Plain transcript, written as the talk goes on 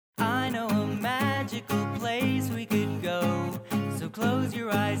magical place we could go. So close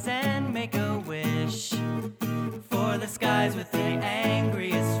your eyes and make a wish for the skies with the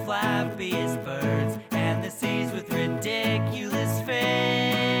angriest, flappiest birds and the seas with ridiculous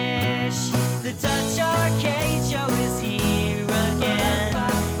fish. The Touch Arcade Show is here again.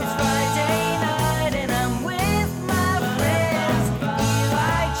 It's Friday night and I'm with my friends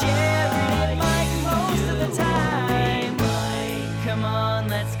Eli, Jared, and Mike most of the time. Come on,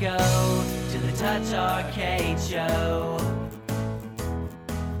 let's go to the Touch Arcade Show.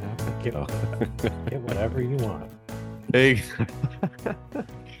 Get whatever you want. Hey,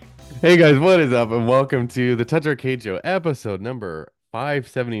 hey guys, what is up? And welcome to the Touch Arcade Show, episode number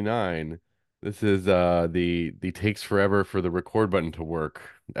 579. This is the takes forever for the record button to work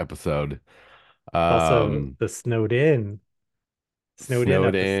episode. Also, the snowed in Snowed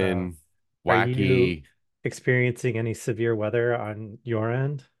episode. in, Are you wacky. experiencing any severe weather on your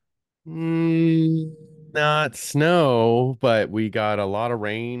end? Not snow, but we got a lot of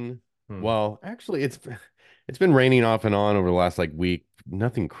rain. Hmm. Well, actually, it's been raining off and on over the last like week.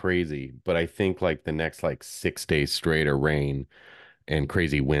 Nothing crazy, but I think like the next like 6 days straight are rain and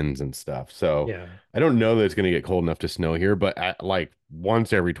crazy winds and stuff. So Yeah. I don't know that it's going to get cold enough to snow here, but like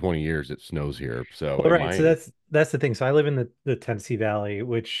once every 20 years it snows here. So Well, it right. So might. that's the thing. So I live in the Tennessee Valley,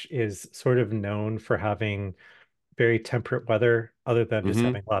 which is sort of known for having very temperate weather, other than just Mm-hmm.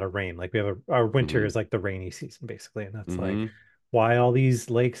 having a lot of rain. Like we have our winter Mm-hmm. is like the rainy season, basically, and that's like Mm-hmm. why all these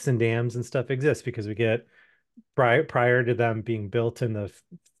lakes and dams and stuff exist, because we get prior to them being built in the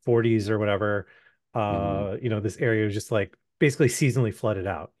 40s or whatever, Mm-hmm. this area was just like basically seasonally flooded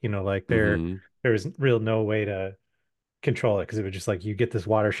out. Like Mm-hmm. there's real no way to control it because it would just like you get this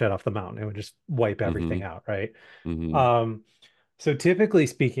watershed off the mountain, it would just wipe Mm-hmm. everything out, right? Mm-hmm. Um, so typically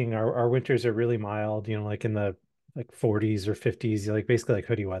speaking, our winters are really mild, like in the like 40s or 50s, like basically like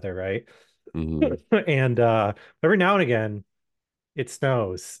hoodie weather, right? Mm-hmm. And every now and again it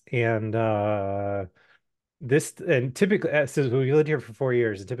snows. And this and typically so we lived here for 4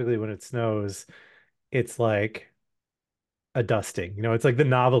 years, and typically when it snows it's like a dusting, it's like the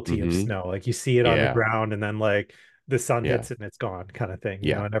novelty of Mm-hmm. snow, like you see it on the Yeah. ground and then like the sun Yeah. hits it and it's gone, kind of thing,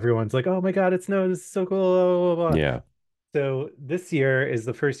 Yeah. and everyone's like, oh my God, it snowed, this is so cool, blah, blah, blah. Yeah. So this year is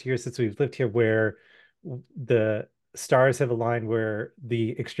the first year since we've lived here where the stars have aligned, where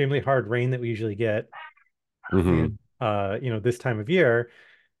the extremely hard rain that we usually get Mm-hmm. in this time of year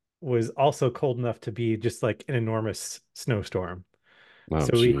was also cold enough to be just like an enormous snowstorm. Oh,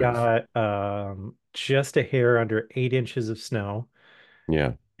 So we jeez. got just a hair under 8 inches of snow.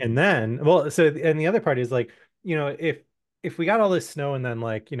 Yeah. And then, well, so and the other part is like, if we got all this snow and then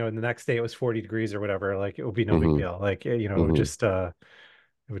like, the next day it was 40 degrees or whatever, like it would be no big Mm-hmm. deal. Like, it would Mm-hmm. just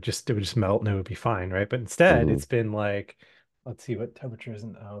it would just melt and it would be fine, right? But instead Mm-hmm. it's been like, let's see what temperature is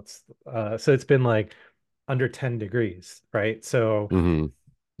now. So it's been like under 10 degrees, right? So Mm-hmm.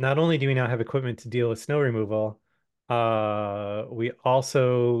 not only do we not have equipment to deal with snow removal, we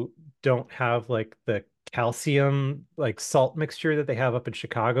also don't have like the calcium like salt mixture that they have up in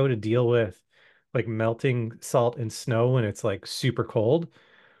Chicago to deal with like melting salt and snow when it's like super cold,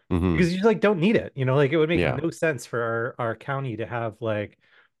 Mm-hmm. because you like don't need it. Like it would make Yeah. no sense for our county to have like,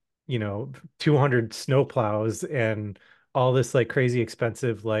 200 snow plows and all this like crazy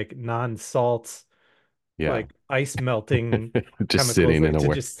expensive like non-salt Yeah. like ice melting Just chemicals sitting in like a to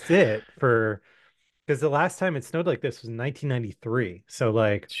way. just sit for, because the last time it snowed like this was 1993. So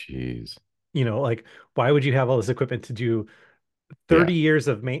like, Jeez. like why would you have all this equipment to do 30 Yeah. years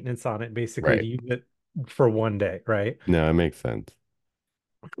of maintenance on it basically to Right. use it for one day, right? No, it makes sense.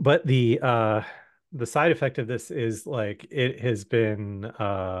 But the side effect of this is like it has been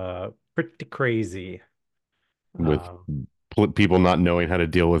pretty crazy. With Um, people not knowing how to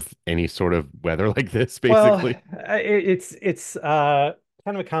deal with any sort of weather like this, well, basically. it's kind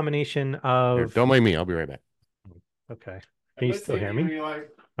of a combination Here, of, don't mind me. I'll be right back. okay. I Can you put still hear safety when me? you like.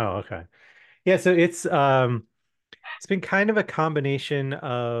 Oh, okay. Yeah, so it's been kind of a combination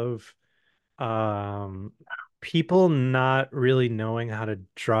of um people not really knowing how to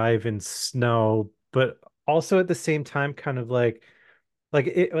drive in snow, but also at the same time kind of like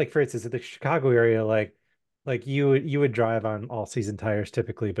for instance, at the Chicago area, like you would drive on all season tires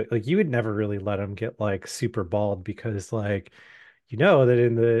typically, but like you would never really let them get like super bald, because like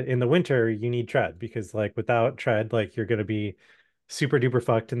that in the winter you need tread, because like without tread like you're going to be super duper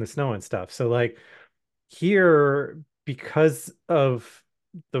fucked in the snow and stuff. So like here, because of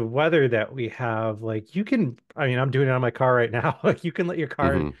the weather that we have, like you can, I mean, I'm doing it on my car right now. Like you can let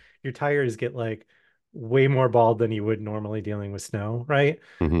Mm-hmm. your tires get like way more bald than you would normally dealing with snow, right?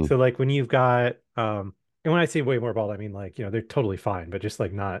 Mm-hmm. So like when you've got and when I say way more bald, I mean like, they're totally fine, but just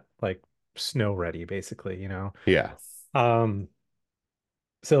like not like snow ready, basically, you know. Yeah. Um,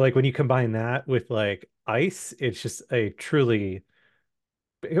 so like when you combine that with like ice, it's just a truly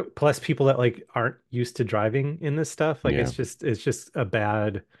plus people that like aren't used to driving in this stuff, like Yeah. it's just a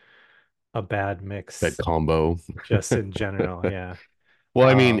bad That mix combo. just in general. Yeah. Well,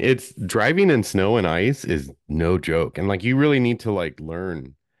 I mean, Um, it's driving in snow and ice is no joke. And like you really need to like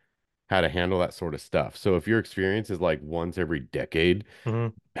learn how to handle that sort of stuff. So if your experience is like once every decade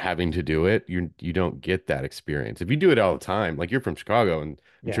mhm. having to do it, you don't get that experience. If you do it all the time, like you're from Chicago and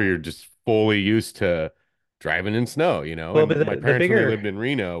I'm sure Yeah. you're just fully used to driving in snow, you know. Well, And but my the parents when they lived bigger, in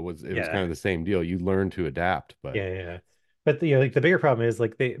Reno was it was yeah. kind of the same deal. You learn to adapt, but Yeah. But the, you know, like the bigger problem is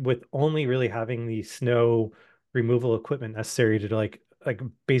like they with only really having the snow removal equipment necessary to like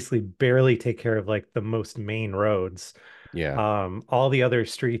basically barely take care of like the most main roads. yeah, All the other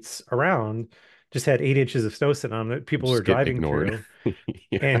streets around just had 8 inches of snow sitting on it. People were just get driving ignored. through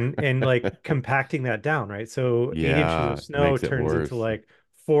Yeah. and like compacting that down, right? So 8 inches of Yeah, snow makes it turns into worse. like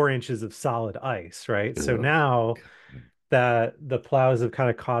 4 inches of solid ice, right? So Ugh. now that the plows have kind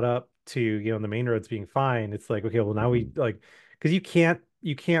of caught up to, you know, the main roads being fine, it's like, okay, well now we Mhm. like because you can't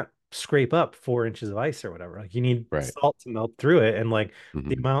scrape up 4 inches of ice or whatever. Like you need Right. salt to melt through it, and like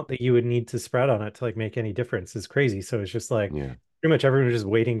the Hmm. amount that you would need to spread on it to like make any difference is crazy. So it's just like Yeah. pretty much everyone was just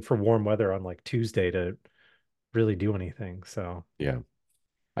waiting for warm weather on like Tuesday to really do anything. So Yeah.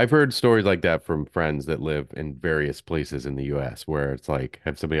 I've heard stories like that from friends that live in various places in the US where it's like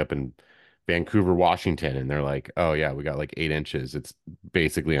have somebody up in Vancouver, Washington, and they're like, "Oh yeah, we got like 8 inches. It's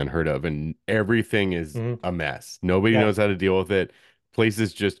basically unheard of, and everything is mhm. a mess. Nobody Yeah. knows how to deal with it.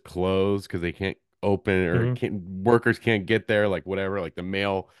 Places just close because they can't open or Mhm. can't workers can't get there, like whatever. Like the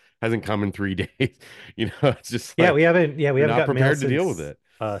mail hasn't come in 3 days. You know, it's just Yeah, like we they're haven't not gotten mail prepared to deal with since it.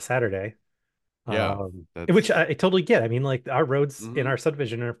 Saturday. Yeah, Which that's I totally get. I mean, like our roads in mhm. our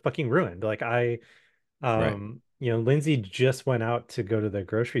subdivision are fucking ruined. Like Right. you know, Lindsay just went out to go to the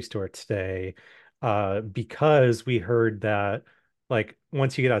grocery store today, because we heard that like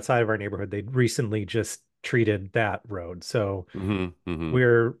once you get outside of our neighborhood, they recently just treated that road. So Hmm. Hmm.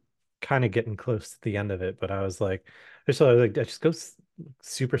 we're kind of getting close to the end of it. But I was like, I just go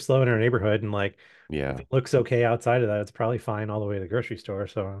super slow in our neighborhood, and like if Yeah. it looks okay outside of that, it's probably fine all the way to the grocery store.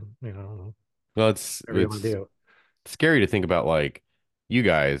 So, you know, Well, whatever you want to it's do. scary to think about like you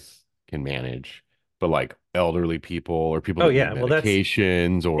guys can manage, but like elderly people or people Oh that need yeah, well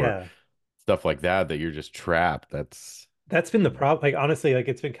medications or yeah. stuff like that, that you're just trapped. That's That's been the problem. Like honestly, like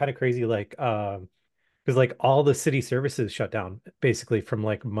it's been kind of crazy. Like because like all the city services shut down basically from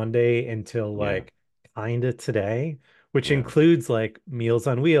like Monday until yeah, like kind of today, which yeah, includes like Meals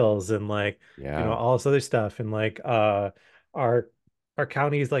on Wheels and like, you know, yeah. all this other stuff. And like our our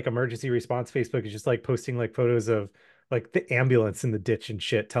county's like emergency response Facebook is just like posting like photos of like the ambulance in the ditch and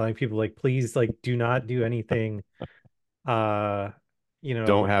shit, telling people like please like do not do anything uh you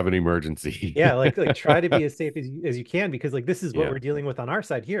Don't know, have an emergency. yeah, like try to be as safe as you can, because like this is what Yeah, we're dealing with on our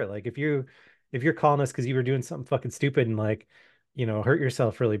side here. Like if you're calling us because you were doing something fucking stupid and like, you know, hurt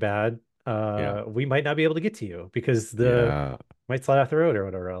yourself really bad, yeah, we might not be able to get to you because the yeah. might slide off the road or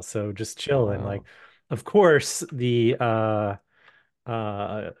whatever else. So just chill. And like Wow. of course the uh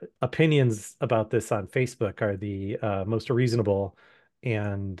opinions about this on Facebook are the most reasonable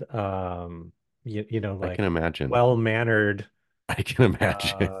and you know, I like can imagine. well-mannered I can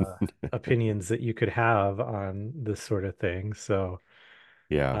imagine. uh opinions that you could have on this sort of thing. So,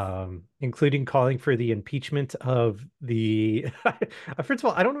 Yeah. including calling for the impeachment of the first of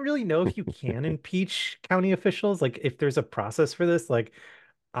all, I don't really know if you can impeach county officials, like if there's a process for this. Like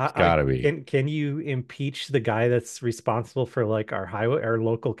It's I gotta be. can you impeach the guy that's responsible for like our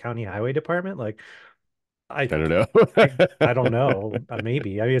local county highway department? Like I I don't know. I don't know.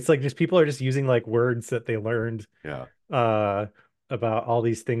 Maybe. I mean, it's like just people are just using like words that they learned Yeah, uh about all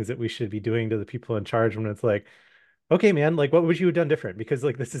these things that we should be doing to the people in charge, when it's like, okay, man, like what would you have done different? Because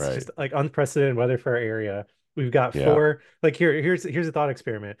like this is right. just like unprecedented weather for our area. We've got Yeah, four, like here's a thought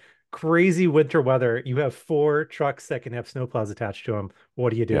experiment. Crazy winter weather. You have four trucks that can have snowplows attached to them.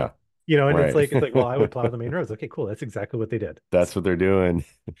 What do you do? yeah, You know, and right. it's like, well, I would plow the main roads. Okay, cool. That's exactly what they did. That's what they're doing.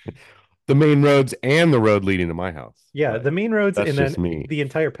 The main roads and the road leading to my house. Yeah, But the main roads that's and just then me. the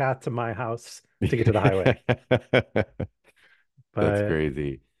entire path to my house to get to the highway. That's But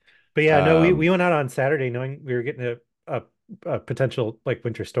crazy. But yeah, no, we Um, went out on Saturday knowing we were getting a, a potential like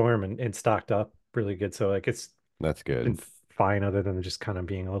winter storm, and stocked up really good. So like that's it's been good. fine, other than just kind of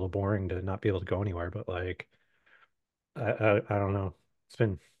being a little boring to not be able to go anywhere. But like I don't know.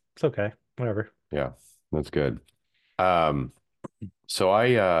 It's okay. Whatever. Yeah, that's good. Um, so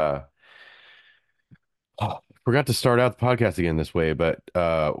I Forgot to start out the podcast again this way, but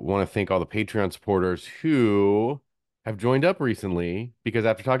want to thank all the Patreon supporters who have joined up recently because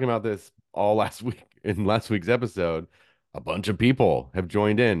after talking about this all last week in last week's episode, a bunch of people have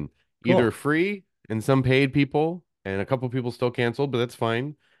joined in, either Cool. free and some paid people, and a couple people still canceled, but that's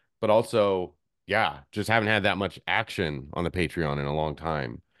fine. But also, yeah, just haven't had that much action on the Patreon in a long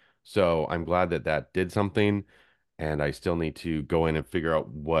time. So I'm glad that that did something, and I still need to go in and figure out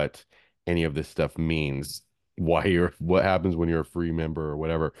what any of this stuff means, why you're what happens when you're a free member or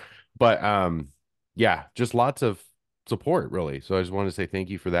whatever. But yeah, just lots of support really. So I just wanted to say thank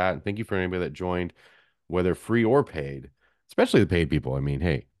you for that. And thank you for anybody that joined, whether free or paid, especially the paid people. I mean,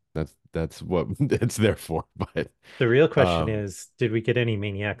 hey, that's what it's there for. But The real question um is, did we get any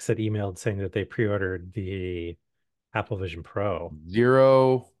maniacs that emailed saying that they pre-ordered the Apple Vision Pro?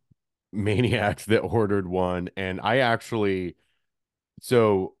 zero maniacs that ordered one. And I actually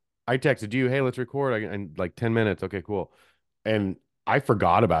so I texted you, hey, let's record in like 10 minutes. Okay, cool. And I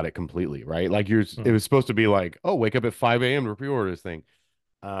forgot about it completely, right? Like it Hmm. was supposed to be like, oh, wake up at 5 a.m. to pre-order this thing.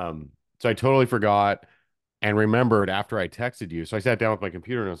 Um, so I totally forgot and remembered after I texted you. So I sat down with my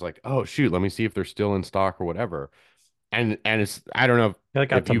computer and I was like, oh shoot, let me see if they're still in stock or whatever. And it's I don't know It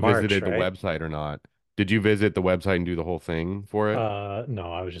got if to you March, visited the right? website or not. Did you visit the website and do the whole thing for it?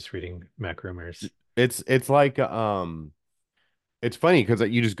 No, I was just reading Mac rumors. It's like it's funny because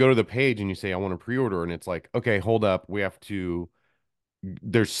you just go to the page and you say, I want to pre-order, and it's like, okay, hold up, we have to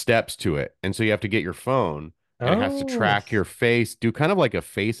there's steps to it. And so you have to get your phone and it has to Oh, track your face, do kind of like a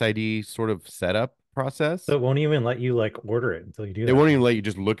face ID sort of setup so process. it won't even let you like order it until you do They that, won't even huh? let you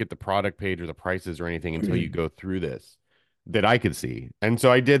just look at the product page or the prices or anything until you go through this that I could see. And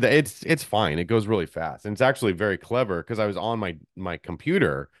so I did that. It's fine. It goes really fast. And it's actually very clever because I was on my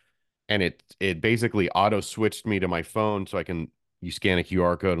computer and it basically auto switched me to my phone so I can you scan a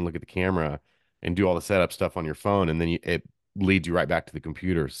QR code and look at the camera and do all the setup stuff on your phone and then it leads you right back to the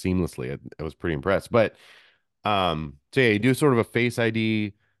computer seamlessly. I was pretty impressed. But so yeah, you do sort of a Face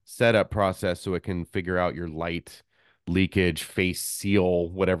ID setup process so it can figure out your light leakage, face seal,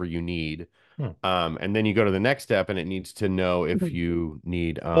 whatever you need. Hmm. And then you go to the next step and it needs to know if Mhm. you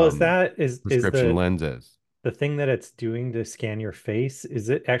need Well, is that is prescription lenses. the thing that it's doing to scan your face? Is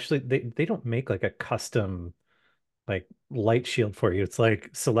it actually they don't make like a custom like light shield for you. It's like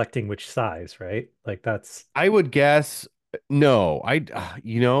selecting which size, right? Like that's I would guess no.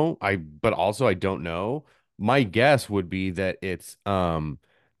 But also I don't know. My guess would be that it's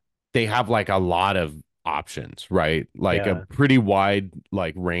they have like a lot of options, right? Like a yeah, pretty wide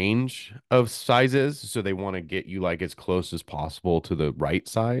like range of sizes, so they want to get you like as close as possible to the right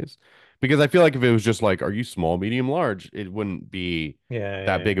size. Because I feel like if it was just like, are you small, medium, large, it wouldn't be yeah,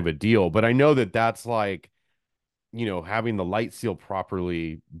 that yeah, big yeah. of a deal. But I know that that's like, having the light seal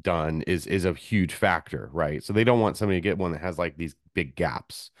properly done is a huge factor, right? So they don't want somebody to get one that has like these big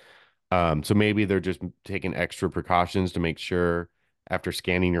gaps. So maybe they're just taking extra precautions to make sure after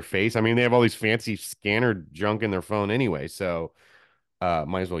scanning your face. I mean, they have all these fancy scanner junk in their phone anyway, so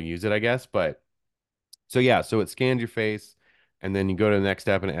might as well use it, I guess. But so yeah, so it scans your face, and then you go to the next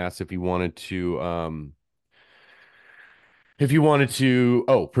step and it asks if you wanted to,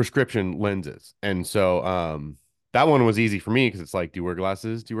 oh, prescription lenses. And so that one was easy for me because it's like, do you wear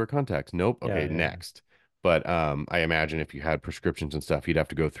glasses? Do you wear contacts? Nope. Yeah, Okay, yeah. next. But I imagine if you had prescriptions and stuff, you'd have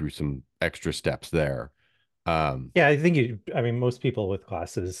to go through some extra steps there. Um, Yeah, I think I mean, most people with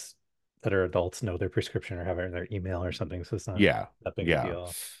glasses that are adults know their prescription or have it in their email or something, so it's not yeah, that big of a yeah.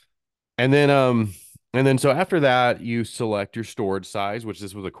 deal. And then so after that, you select your storage size, which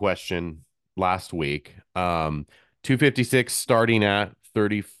this was a question last week. 256 starting at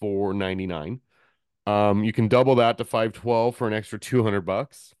 34.99. You can double that to 512 for an extra 200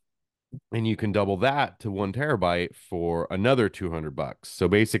 bucks. And you can double that to 1 terabyte for another 200 bucks. So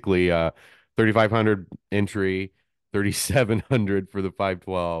basically, 3,500 entry, 3,700 for the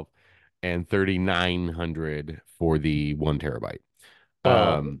 512, and 3,900 for the 1 terabyte.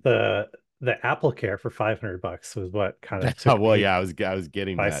 Well, Um, the Apple Care for 500 bucks was what kind of that's took well, me yeah, I was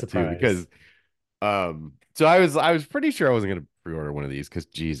getting by that too because surprise. so I was pretty sure I wasn't gonna pre-order one of these because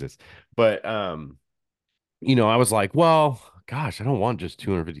Jesus, but I was like, well, gosh, I don't want just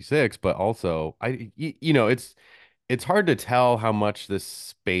 256, but also it's hard to tell how much this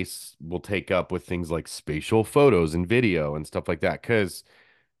space will take up with things like spatial photos and video and stuff like that. Because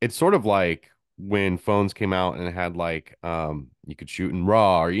it's sort of like when phones came out and it had like you could shoot in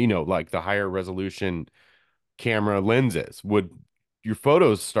RAW or like the higher resolution camera lenses would your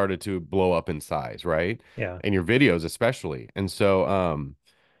photos started to blow up in size, right? Yeah. And your videos especially. And so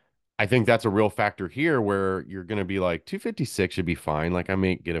I think that's a real factor here where you're going to be like 256 should be fine. Like I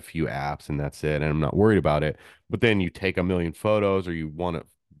may get a few apps and that's it. And I'm not worried about it. But then you take a million photos or you want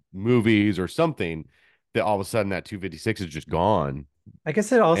movies or something that all of a sudden that 256 is just gone. I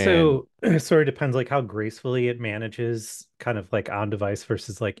guess it And also sort of depends like how gracefully it manages kind of like on device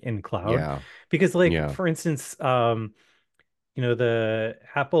versus like in cloud. yeah, Because like yeah. for instance, the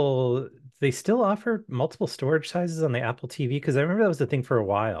Apple, they still offer multiple storage sizes on the Apple TV because I remember that was the thing for a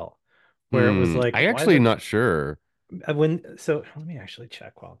while where it was like, I why actually the not sure. when so let me actually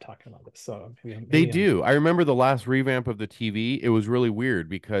check while I'm talking about this. So They maybe I'm do. I remember the last revamp of the TV. It was really weird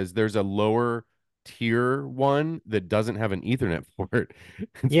because there's a lower tier one that doesn't have an Ethernet port.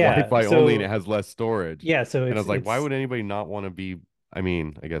 It's yeah, Wi-Fi only and it so has less storage. yeah, so And I was like, why it's would anybody not want to be? I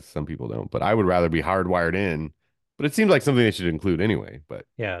mean, I guess some people don't, but I would rather be hardwired in. But it seems like something they should include anyway. But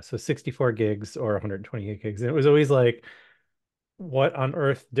yeah, so 64 gigs or 128 gigs. And it was always like, what on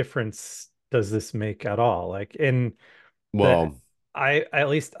earth difference does this make at all? Like in the well, I at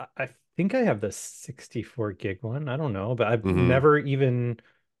least I think I have the 64 gig one. I don't know, but I've hmm never even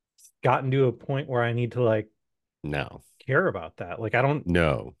gotten to a point where I need to like no, care about that. Like I don't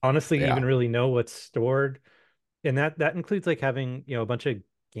no, honestly even yeah. really know what's stored. And that includes like having, a bunch of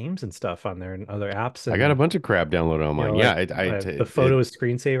games and stuff on there and other apps I got a and bunch of crap downloaded on mine. Yeah, like the it photos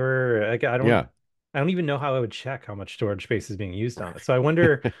screensaver. Like yeah. I don't even know how I would check how much storage space is being used on it. So I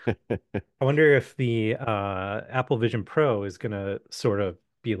wonder if the Apple Vision Pro is gonna sort of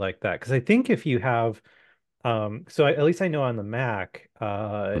be like that. Because I think if you have at least I know on the Mac,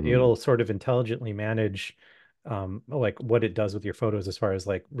 hmm it'll sort of intelligently manage like what it does with your photos as far as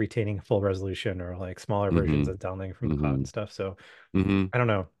like retaining full resolution or like smaller versions hmm and downloading from the cloud hmm and stuff. So hmm I don't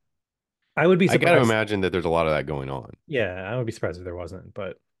know. I would be I got to surprised. imagine that there's a lot of that going on. Yeah, I would be surprised if there wasn't,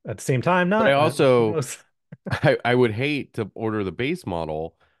 but at the same time, But I not. Who also knows? I would hate to order the base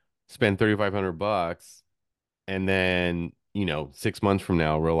model, spend 3,500 bucks, and then, 6 months from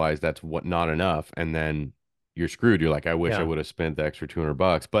now realize that's what not enough, and then you're screwed. You're like, I wish I Yeah, would have spent the extra 200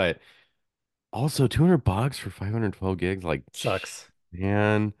 bucks. But also 200 bucks for 512 gigs, like, sucks.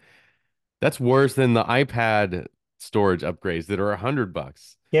 man, that's worse than the iPad storage upgrades that are 100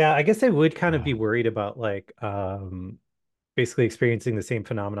 bucks. Yeah, I guess I would kind of be Ah, worried about like basically experiencing the same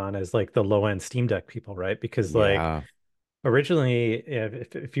phenomenon as like the low end Steam Deck people, right? Because like yeah, originally,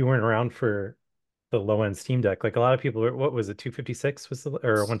 if you weren't around for the low end Steam Deck, like a lot of people were, what was it, 256 was the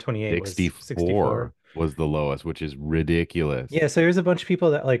or 128 was 64. 64 was the lowest, which is Yeah, ridiculous. so there's a bunch of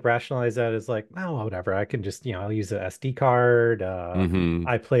people that like rationalize that as like, oh, whatever, I can just, I'll use a SD card. hmm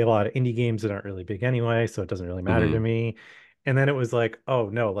I play a lot of indie games that aren't really big anyway, so it doesn't really matter to hmm me. And then it was like, oh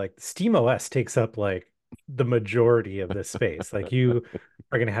no, like Steam OS takes up like the majority of this space. Like you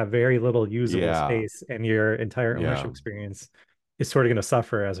are going to have very little usable Yeah. space, and your entire ownership Yeah. experience is sort of going to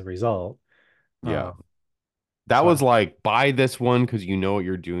suffer as a result. Yeah. Um, That was so like buy this one because you know what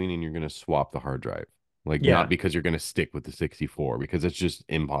you're doing and you're going to swap the hard drive. Like not yeah, because you're going to stick with the 64 because it's just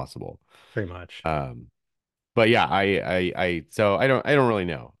impossible. pretty much. Um, but yeah, so I don't really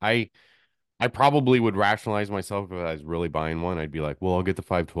know. I probably would rationalize myself if I was really buying one. I'd be like, well, I'll get the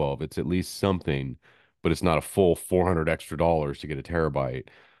 512. It's at least something, but it's not a full 400 extra dollars to get a terabyte.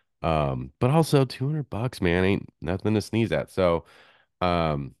 But also 200 bucks, man, ain't nothing to sneeze at. So,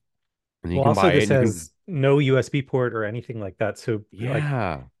 um, and you Well, can also buy it this and you can, has no USB port or anything like that, so like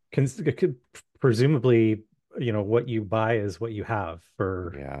yeah, could presumably, what you buy is what you have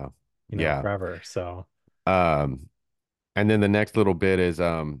for, yeah, yeah. forever. So Um, and then the next little bit is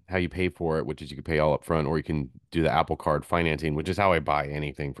how you pay for it, which is you can pay all up front, or you can do the Apple Card financing, which is how I buy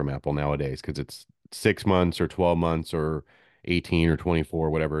anything from Apple nowadays, because it's 6 months or 12 months or 18 or 24,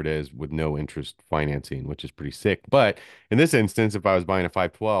 whatever it is, with no interest financing, which is pretty sick. But in this instance, if I was buying a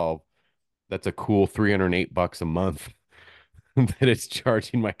 512, that's a cool 308 bucks a month that it's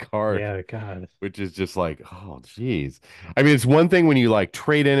charging my card, yeah, God. which is just like, oh, geez. I mean, it's one thing when you like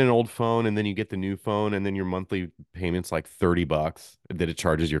trade in an old phone and then you get the new phone and then your monthly payment's like 30 bucks that it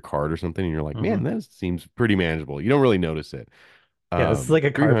charges your card or something. And you're like, Hmm. man, that seems pretty manageable. You don't really notice it. Yeah, this is like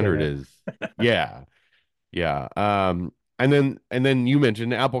a car 300 payment. is, yeah, yeah. And then you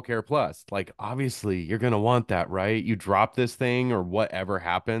mentioned Apple Care Plus. Like, obviously, you're gonna want that, right? You drop this thing or whatever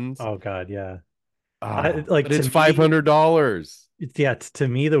happens. Oh God, yeah. Oh, Like but to it's me, $500. to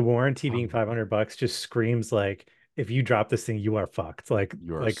me, the warranty being Oh, 500 bucks just screams like if you drop this thing, you are fucked. Like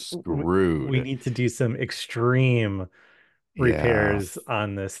you're like we screwed. need to do some extreme Yeah. repairs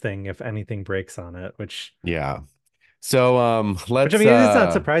on this thing if anything breaks on it, Yeah. So which I let's mean, it's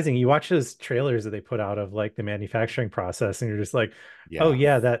not surprising. You watch those trailers that they put out of like the manufacturing process, and you're just like, oh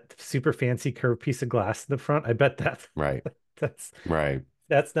yeah, yeah, that super fancy curved piece of glass in the front. I bet that right. that's Right.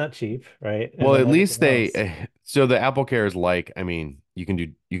 That's not cheap, right? And Well, then at least everything they else. so the Apple Care is like, I mean, you can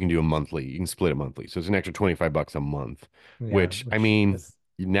do a monthly, you can split it monthly. So it's an extra 25 bucks a month, Yeah, which I which mean, is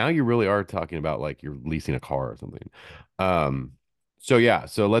now you really are talking about like you're leasing a car or something. Um, so yeah,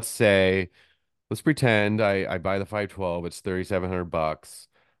 so let's pretend I buy the 512, it's 3,700 bucks.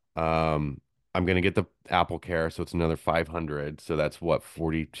 Um, I'm gonna get the Apple Care, so it's another 500. So that's what,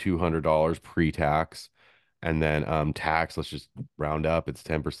 $4,200 pre-tax. And then tax, let's just round up, it's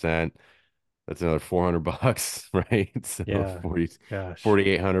 10%. That's another 400 bucks, right? So yeah, 4,800 gosh.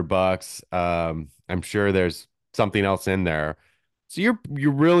 bucks. I'm sure there's something else in there. So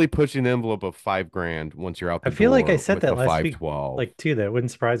you're really pushing the envelope of 5 grand once you're out I the feel like I door said with that the last week, 512. like too. That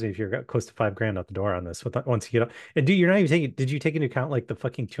wouldn't surprise me if you're close to 5 grand out the door on this. Once you get up, and dude, you're not even taking. Did you take into account like the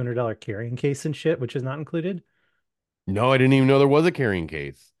fucking $200 carrying case and shit, which is not included? No, I didn't even know there was a carrying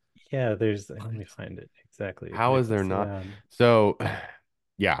case. Yeah, there's. Let What? me find it exactly How right is there across the not? ad. So,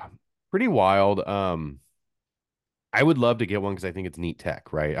 yeah, pretty wild. I would love to get one because I think it's neat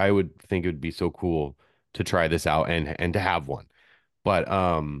tech, right? I would think it would be so cool to try this out and to have one. But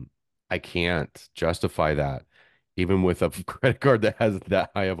I can't justify that even with a credit card that has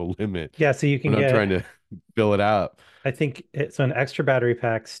that high of a limit Yeah, so you can when I'm trying get. to fill it up. I think it's an extra battery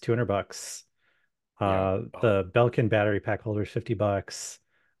pack's $200. Yeah. Oh, The Belkin battery pack holder's $50.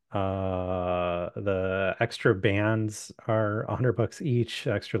 The extra bands are $100 each.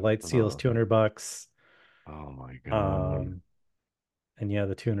 Extra light seals uh, $200. oh my God. Um, and yeah,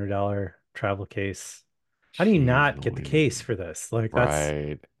 the $200 travel case. How do you Jeez not get the Louise. case for this? Like that's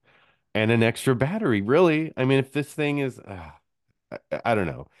Right. And an extra battery, really. I mean, if this thing is, I don't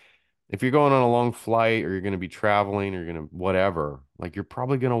know. If you're going on a long flight or you're going to be traveling or you're going to whatever, like you're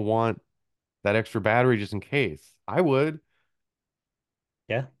probably going to want that extra battery just in case. I would.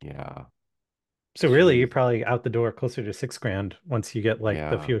 yeah. Yeah. So really, you're Jeez. probably out the door closer to 6 grand once you get like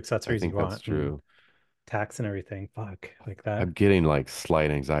the Yeah. few I accessories you think that's want and true. tax and everything. Fuck, like that. I'm getting like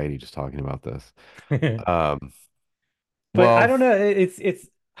slight anxiety just talking about this. But Um, I well, don't know. It's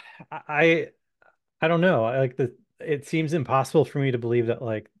I I don't know. I like the it seems impossible for me to believe that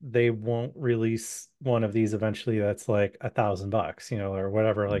like they won't release one of these eventually that's like $1,000, or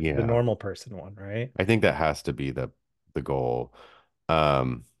whatever, like the yeah, normal person one, right? I think that has to be the goal.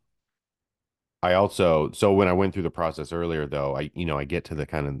 Um, I also, so when I went through the process earlier though, I get to the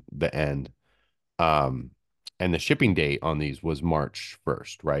kind of the end. Um, and the shipping date on these was March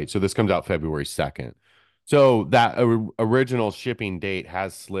 1st, right? So this comes out February 2nd. So that original shipping date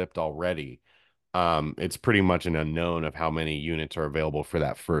has slipped already. It's pretty much an unknown of how many units are available for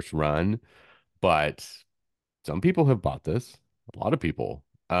that first run, but some people have bought this, a lot of people.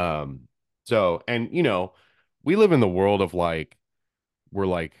 And we live in the world of like, we're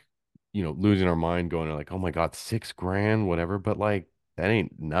like, losing our mind going like, oh my God, 6 grand, whatever. But like, that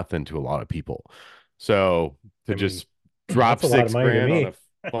ain't nothing to a lot of people. So to I mean, just drop that's a lot of six money to grand on a me.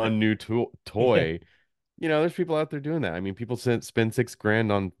 fun new Yeah. toy, there's people out there doing that. I mean, people spend 6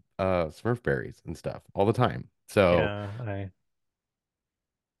 grand on Smurf berries and stuff all the time. So Yeah, I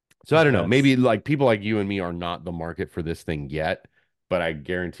so I think don't know. Maybe that's like people like you and me are not the market for this thing yet, but I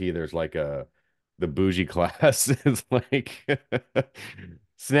guarantee there's like the bougie class is like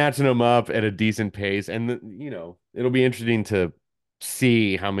snatching them up at a decent pace. And it'll be interesting to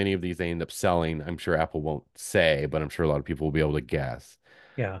see how many of these they end up selling. I'm sure Apple won't say, but I'm sure a lot of people will be able to guess.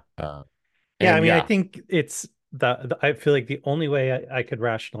 yeah. Uh, Yeah, I and mean, I yeah, think it's I feel like the only way I could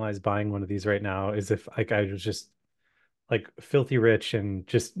rationalize buying one of these right now is if like I was just like filthy rich and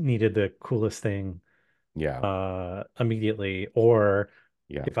just needed the coolest thing yeah, immediately, or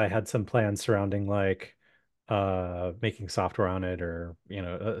yeah, if I had some plans surrounding like making software on it, or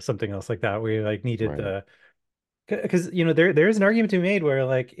something else like that where you like needed right. the because there is an argument to be made where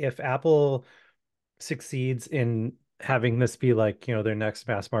like if Apple succeeds in having this be like their next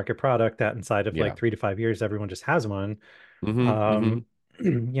mass market product, that inside of like Yeah. 3 to 5 years everyone just has one. Mm-hmm. um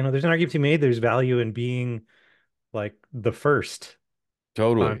there's an argument to be made, there's value in being like the first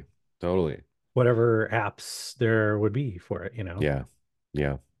on Totally. Totally. whatever apps there would be for it. Yeah.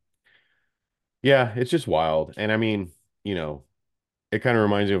 Yeah. Yeah. It's just wild. And I mean, you know, it kind of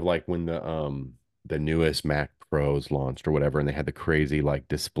reminds me of like when the newest Mac Pros launched or whatever, and they had the crazy like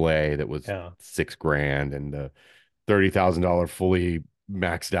display that was Yeah, 6 grand and the $30,000 fully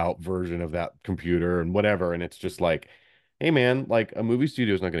maxed out version of that computer and whatever. And it's just like, hey man, like a movie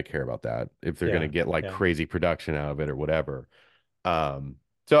studio is not going to care about that if they're going to yeah, get like yeah. crazy production out of it or whatever.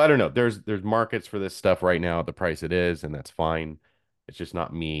 So I don't know. There's markets for this stuff right now at the price it is, and that's fine. It's just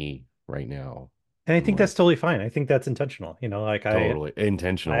not me right now. And I I'm think that's like totally fine. I think that's intentional. Like I totally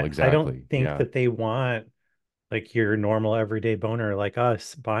intentional. I I don't Exactly. think Yeah. that they want like your normal everyday boner like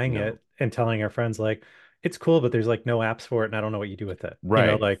us buying No. it and telling our friends like it's cool, but there's like no apps for it and I don't know what you do with it.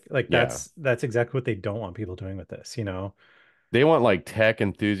 Right. Like Yeah. that's exactly what they don't want people doing with this, you know? They want like tech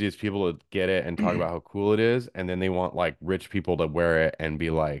enthusiast people to get it and talk about how cool it is, and then they want like rich people to wear it and be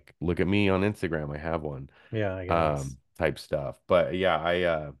like, "Look at me on Instagram, I have one." Yeah, I guess. Type stuff. But yeah,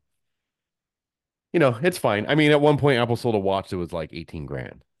 it's fine. I mean, at one point Apple sold a watch that was like 18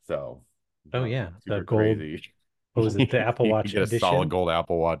 grand. So it's Oh not yeah, like the super gold, crazy. what was it, the Apple You can Watch get a solid edition? gold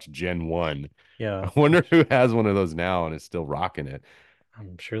Apple Watch Gen 1. Yeah, I wonder which who has one of those now and is still rocking it.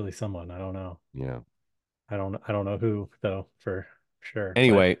 surely someone, I don't know. Yeah. I don't know who though for sure.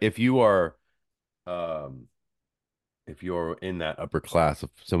 But Anyway, um if you're in that upper class of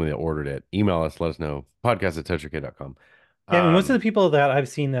somebody that ordered it, email us, let us know. Podcast at toucharcade.com. yeah, I mean most of Um, the people that I've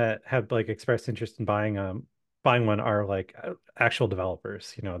seen that have like expressed interest in buying one are like actual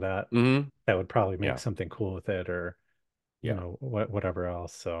developers, you know, mhm. that would probably make Yeah, something cool with it or you yeah, know whatever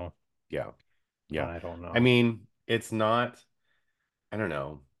else. So yeah, yeah. I don't I know. mean, it's not, I don't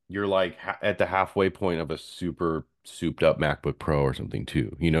know. You're like at the halfway point of a super souped up MacBook Pro or something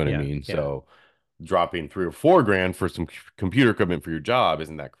too. You know what I Yeah, mean? yeah, So dropping 3 or 4 grand for some computer equipment for your job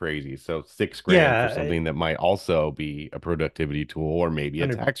isn't that crazy. So 6 grand for yeah, something that might also be a productivity tool or maybe a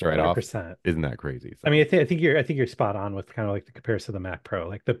tax hundred write-off percent. isn't that crazy. I mean, So, I think you're spot on with kind of like the comparison to the Mac Pro.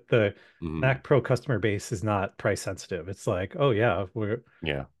 Like the mhm. Mac Pro customer base is not price sensitive. It's like, oh yeah, we're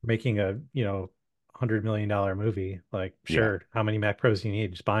Yeah, making a, you know, $100 million movie. Like, yeah. sure, how many Mac Pros do you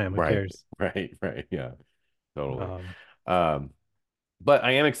need? Just buy them. Who Right, cares? right. Yeah, totally. Um, Um, but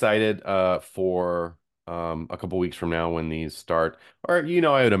I am excited for a couple weeks from now when these start. Or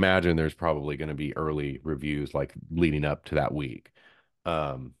I would imagine there's probably going to be early reviews like leading up to that week.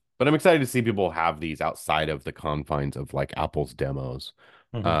 But I'm excited to see people have these outside of the confines of like Apple's demos.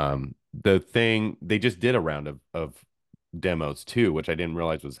 mhm. The thing they just did a round of demos too, which I didn't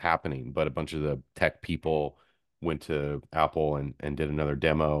realize was happening, but a bunch of the tech people went to Apple and did another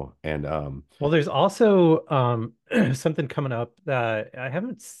demo. And Well, there's also something coming up that I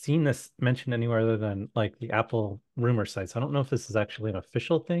haven't seen this mentioned anywhere other than like the Apple rumor sites. I don't know if this is actually an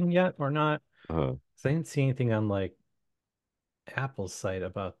official thing yet or not. uh, 'Cause I didn't see anything on like Apple's site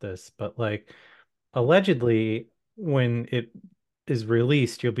about this, but like allegedly when it is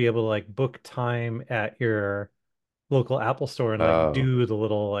released, you'll be able to like book time at your local Apple store and like oh, do the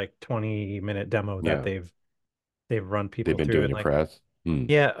little like 20-minute demo that yeah, they've run they've people been through doing and the like press. Hmm.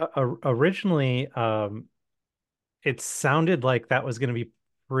 yeah, originally it sounded like that was going to be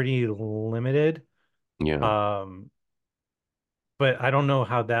pretty limited. Yeah. Um but I don't know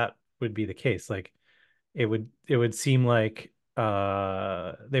how that would be the case. Like it would seem like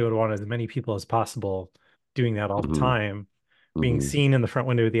they would want as many people as possible doing that all the Hmm. time, being Hmm. seen in the front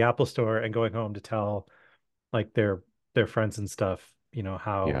window of the Apple store and going home to tell like their friends and stuff, you know,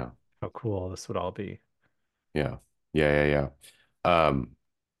 Yeah. how cool this would all be. Yeah. Yeah.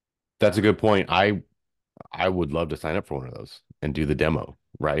 That's a good point. I would love to sign up for one of those and do the demo,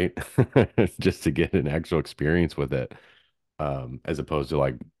 right? Just to get an actual experience with it. As opposed to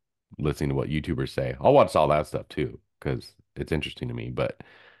like listening to what YouTubers say. I'll watch all that stuff too, because it's interesting to me. But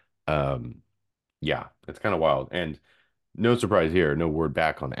um, yeah, it's kind of wild. And no surprise here, no word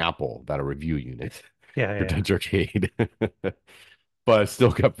back on Apple about a review unit Yeah, for yeah. Touch Arcade. But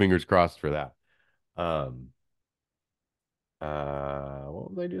still got fingers crossed for that. Um,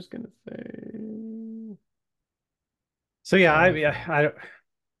 what was I just gonna say? So yeah, I forgot.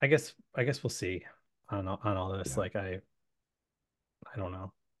 I guess we'll see on all this. Yeah. Like I don't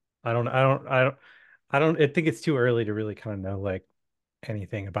know. I don't I think it's too early to really kind of know like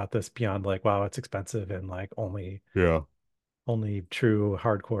anything about this beyond like wow, it's expensive and like Yeah. only true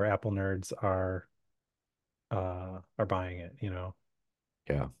hardcore Apple nerds are buying it, you know,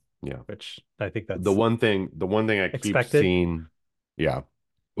 Yeah. Yeah. which I think The that's one thing, the one thing I keep expected. seeing, yeah,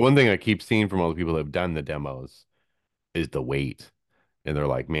 the one thing I keep seeing from all the people that have done the demos is the weight. And they're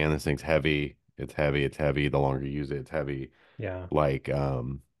like, man, this thing's heavy. It's heavy. It's heavy. The longer you use it, it's heavy. Yeah. Like,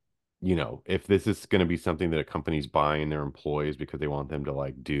 if this is going to be something that a company's buying their employees because they want them to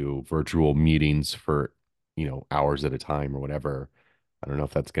like do virtual meetings for, hours at a time or whatever, I don't know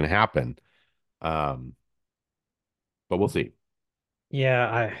if that's going to happen. Um, but we'll see.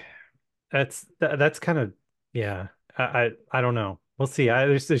 Yeah, that's kind of yeah. I don't know. We'll see.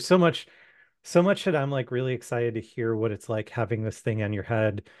 There's so much that I'm like really excited to hear what it's like having this thing on your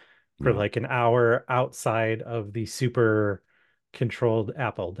head for Yeah. like an hour outside of the super controlled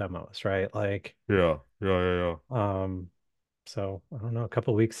Apple demos, right? Like Yeah. Yeah. um so I don't know, a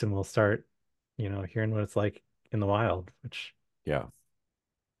couple weeks and we'll start, you know, hearing what it's like in the wild, which Yeah.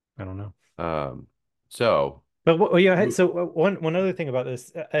 I don't know. Yeah. So But yeah, so one other thing about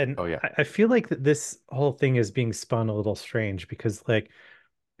this, and Oh yeah. I feel like that this whole thing is being spun a little strange because like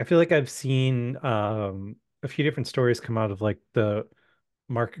I feel like I've seen a few different stories come out of like the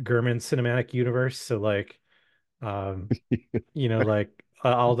Mark Gurman cinematic universe. So like like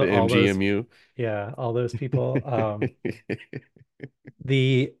The all those MGMU. yeah, all those people.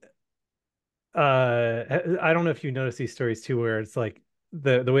 The I don't know if you notice these stories too, where it's like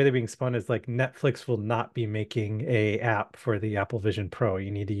the way they're being spun is like Netflix will not be making a app for the Apple Vision Pro.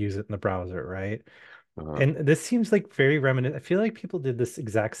 You need to use it in the browser, right? Uh, And this seems like very reminiscent. I feel like people did this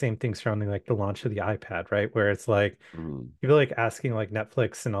exact same thing surrounding like the launch of the iPad, right? Where it's like mm, people like asking like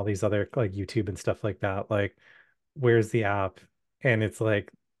Netflix and all these other like YouTube and stuff like that, like, where's the app? And it's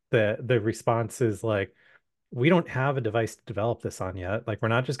like the response is like, we don't have a device to develop this on yet. Like, we're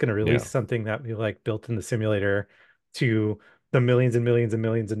not just going to release yeah. something that we like built in the simulator to the millions and millions and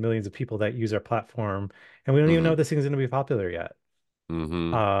millions and millions of people that use our platform. And we don't even know Hmm. if this thing's going to be popular yet.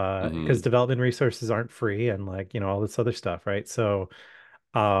 Hmm. Because Hmm. development resources aren't free and like, all this other stuff, right? So,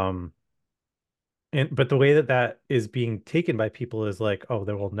 um, but the way that that is being taken by people is like, oh,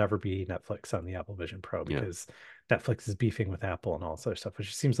 there will never be Netflix on the Apple Vision Pro Yeah. because Netflix is beefing with Apple and all this other stuff,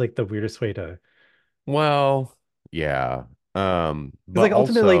 which seems like the weirdest way to. Well, yeah. Because But like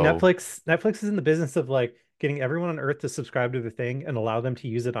ultimately, also, Netflix is in the business of like getting everyone on Earth to subscribe to the thing and allow them to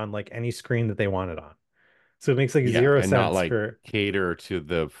use it on like any screen that they want it on. So it makes like yeah, zero and not sense like for cater to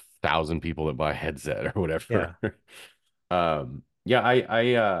the 1,000 people that buy a headset or whatever. yeah,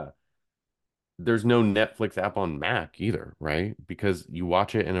 Yeah, there's no Netflix app on Mac either, right? Because you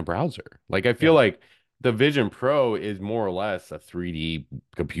watch it in a browser. Like I feel yeah, like the Vision Pro is more or less a 3D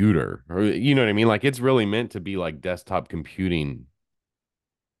computer, or you know what I mean? Like it's really meant to be like desktop computing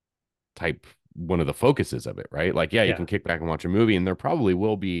type one of the focuses of it, right? Like, yeah, you yeah. can kick back and watch a movie, and there probably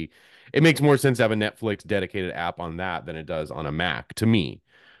will be. It makes more sense to have a Netflix dedicated app on that than it does on a Mac to me.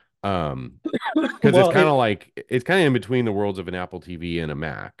 Um, because Well, it's kind of in between the worlds of an Apple TV and a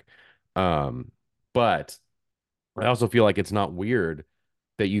Mac. Um, but I also feel like it's not weird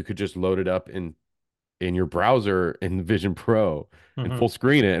that you could just load it up in your browser in Vision Pro and mhm. full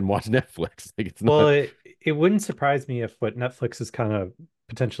screen it and watch Netflix. Like it's Well, not. it wouldn't surprise me if what Netflix is kind of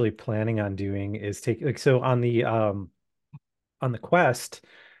potentially planning on doing is take like so on the Quest,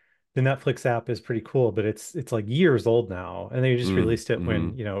 the Netflix app is pretty cool, but it's like years old now, and they just Mm, released it mm-hmm.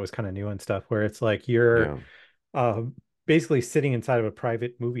 when it was kind of new and stuff, where it's like you're Yeah. uh basically sitting inside of a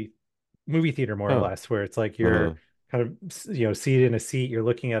private movie theater more or Huh. less, where it's like Uh-huh. you're kind of seated in a seat, you're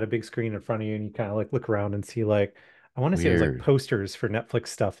looking at a big screen in front of you, and you kind of like look around and see like I want to say it was like Weird. posters for Netflix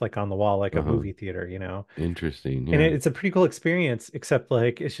stuff like on the wall, like a Uh-huh. movie theater, Interesting. and Yeah. it's a pretty cool experience, except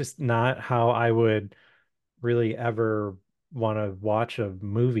like it's just not how I would really ever want to watch a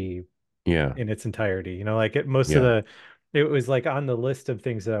movie Yeah. in its entirety. Like most of Yeah. it was like on the list of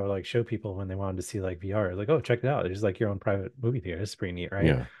things that I would like show people when they wanted to see like VR. Like, oh, check it out. It's like your own private movie theater. It's pretty neat,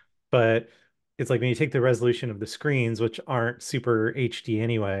 right? Yeah. But it's like when you take the resolution of the screens, which aren't super HD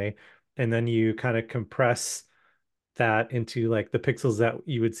anyway, and then you kind of compress that into like the pixels that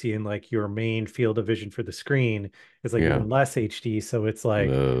you would see in like your main field of vision for the screen is like Yeah. even less HD. So it's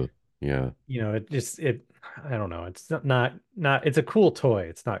like, Yeah. it I don't know, it's not it's a cool toy,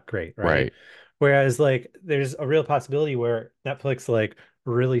 it's not great, right? Right. Whereas like there's a real possibility where Netflix like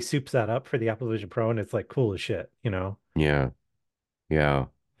really soups that up for the Apple Vision Pro and it's like cool as shit. Yeah. Yeah.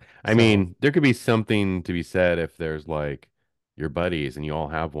 I So mean, there could be something to be said if there's like your buddies and you all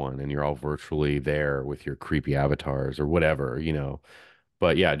have one and you're all virtually there with your creepy avatars or whatever.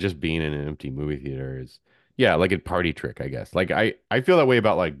 But yeah, just being in an empty movie theater is yeah, like a party trick, I guess. Like I feel that way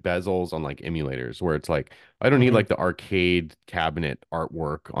about like bezels on like emulators where it's like I don't need mhm, like the arcade cabinet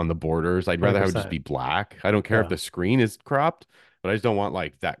artwork on the borders. I'd rather have it just 100%. be black. I don't care if Yeah. the screen is cropped, but I just don't want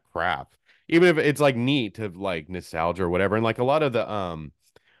like that crap. Even if it's like neat to like nostalgia or whatever. And like a lot of the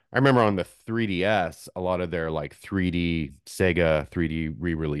I remember on the 3DS, a lot of their like 3D Sega 3D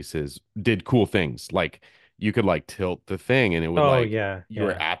re-releases did cool things. Like you could like tilt the thing and it would Oh like yeah, you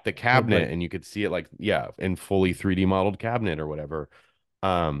were yeah. at the Would cabinet like and you could see it like yeah, in fully 3D modeled cabinet or whatever.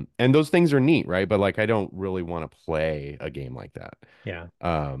 And those things are neat, right? But like I don't really want to play a game like that. yeah.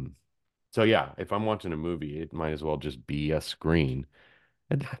 Um, so yeah, if I'm watching a movie, it might as well just be a screen.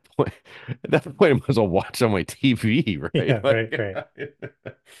 At that point, at that point, I might as well watch on my TV, right? Yeah, right, right.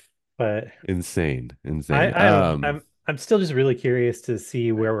 But Insane, insane. I don't I'm still just really curious to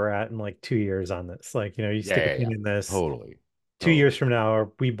see where we're at in like 2 years on this. Like, you Yeah, stick a yeah, yeah. pin in this. Totally, 2 years totally. from now,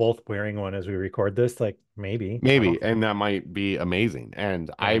 are we both wearing one as we record this? Like maybe. I don't Maybe, know. and that might be amazing.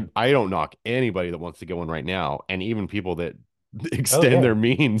 And Yeah. I don't knock anybody that wants to get one right now, and even people that Oh extend yeah. their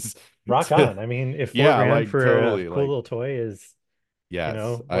means rock on. I mean, if four Yeah, grand like for a totally. cool Like little toy is,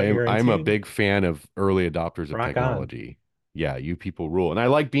 yes, what you're I'm a into, big fan of early adopters of rock on. technology. Yeah, you people rule. And I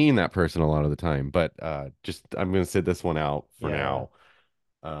like being that person a lot of the time, but just I'm gonna sit this one out for Yeah. now.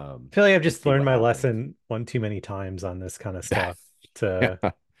 I feel like I've And just see learned what my happens. lesson one too many times on this kind of That, stuff to, yeah,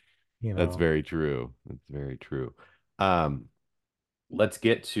 you that's know, very true. That's very true. Um, let's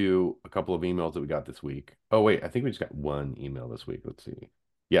get to a couple of emails that we got this week. Oh, wait, I think we just got one email this week. Let's see.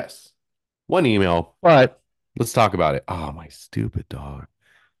 Yes, one email, but let's talk about it. Oh, my stupid dog.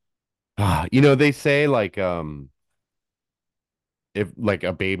 They say like if like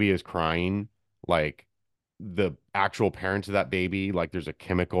a baby is crying, like the actual parents of that baby, like there's a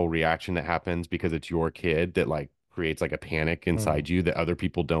chemical reaction that happens because it's your kid that like creates like a panic mm, inside you that other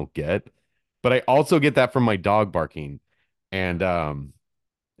people don't get. But I also get that from my dog barking. And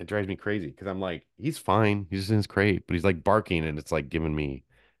it drives me crazy because I'm like, he's fine. He's just in his crate, but he's like barking and it's giving me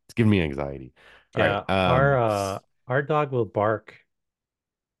anxiety. All right. yeah, our dog will bark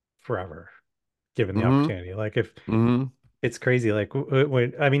forever given the Mm-hmm. opportunity. Like if Mm-hmm. it's crazy, like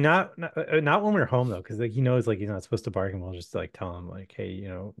when I mean not when we're home though, because like he knows like he's not supposed to bark, and we'll just like tell him like, hey,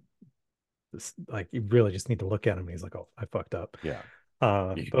 this like you really just need to look at him. And he's like, oh, I fucked up. Yeah.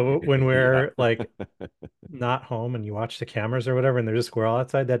 But when Yeah. we're like not home and you watch the cameras or whatever, and there's a squirrel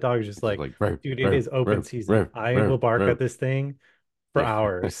outside, that dog is just It's just like, like rare, dude, it rare, is open rare, season. rare, I will rare, bark at rare. this thing for Yeah.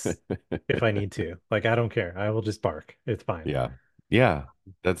 hours if I need to. Like, I don't care. I will just bark. It's fine. Yeah. Yeah.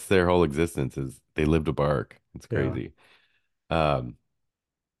 That's their whole existence is they live to bark. It's Yeah. crazy. Um,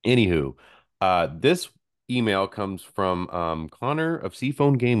 Anywho, this email comes from Connor of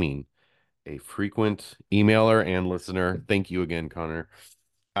Seaphone Gaming, a frequent emailer and listener. Thank you again, Connor.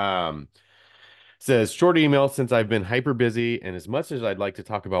 Um, Says short email since I've been hyper busy, and as much as I'd like to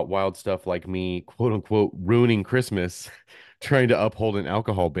talk about wild stuff like me, quote unquote, ruining Christmas, trying to uphold an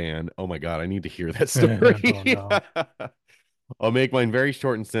alcohol ban. Oh my God, I need to hear that Oh story. no. I'll make mine very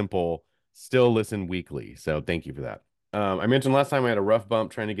short and simple. Still listen weekly. So thank you for that. I mentioned last time I had a rough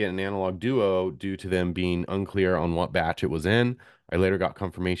bump trying to get an analog duo due to them being unclear on what batch it was in. I later got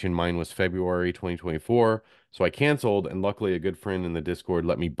confirmation mine was February 2024. So I canceled, and luckily a good friend in the Discord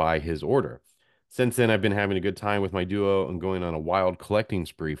let me buy his order. Since then, I've been having a good time with my duo and going on a wild collecting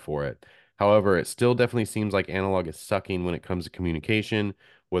spree for it. However, it still definitely seems like analog is sucking when it comes to communication,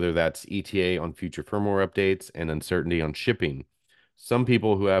 whether that's ETA on future firmware updates and uncertainty on shipping. Some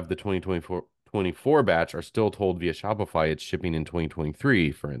people who have the 2024 batch are still told via Shopify it's shipping in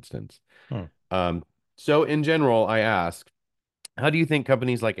 2023, for instance. Hmm. Um, so in general, I ask, how do you think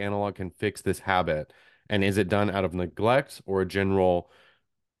companies like Analog can fix this habit? And is it done out of neglect or a general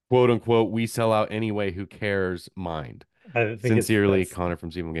quote unquote, we sell out anyway, who cares mind? I think it's Sincerely, Connor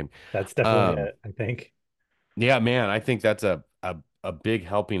from Steven Game. that's definitely Um, it, I think. yeah, man, I think that's a big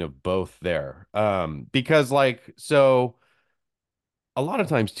helping of both there. Because like so a lot of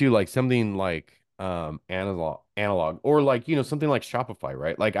times too, like something like analog or like something like Shopify,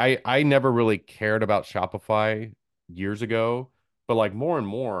 right? Like I never really cared about Shopify years ago, but like more and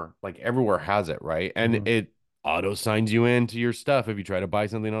more, like everywhere has it, right? And Mhm. it auto signs you into your stuff if you try to buy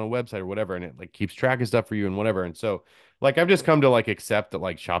something on a website or whatever, and it like keeps track of stuff for you and whatever. And so like I've just come to like accept that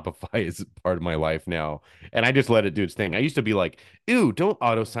like Shopify is part of my life now, and I just let it do its thing. I used to be like, ew, don't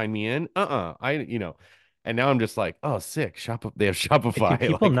auto sign me in. And now I'm just like, oh, sick. They have Do Shopify.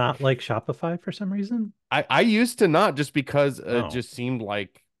 people Like not like Shopify for some reason? I used to not just because it Oh. just seemed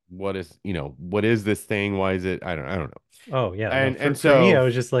like what is this thing? Why is it? I don't know. Oh yeah, no. And For me, I so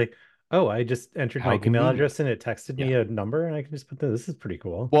was just like, oh, I just entered my how email convenient. address and it texted Yeah. me a number and I can just put this. This is pretty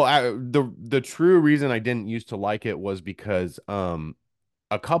cool. Well, the true reason I didn't used to like it was because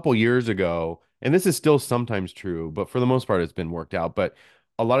a couple years ago, and this is still sometimes true, but for the most part, it's been worked out. But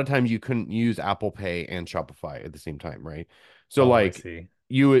a lot of times you couldn't use Apple Pay and Shopify at the same time, right? So Oh, I like see.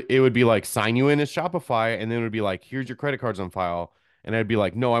 it would be like sign you in as Shopify, and then it would be like, here's your credit cards on file. And I'd be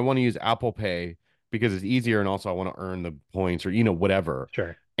like, no, I want to use Apple Pay because it's easier, and also I want to earn the points or whatever.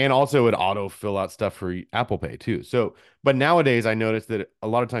 Sure. And also it auto fill out stuff for Apple Pay too. So, but nowadays I noticed that a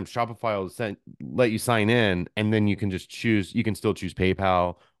lot of times Shopify will let you sign in, and then you can just choose, you can still choose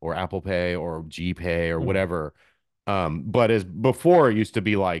PayPal or Apple Pay or GPay or Hmm. whatever. But as before it used to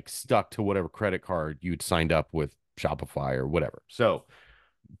be like stuck to whatever credit card you'd signed up with Shopify or whatever.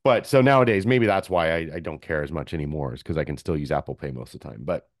 So nowadays maybe that's why I don't care as much anymore, is because I can still use Apple Pay most of the time.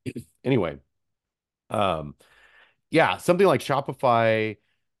 But anyway, um, yeah, something like Shopify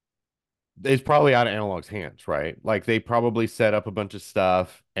is probably out of Analog's hands, right? Like they probably set up a bunch of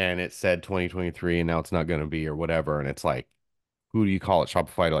stuff and it said 2023 and now it's not going to be or whatever. And it's like, who do you call it?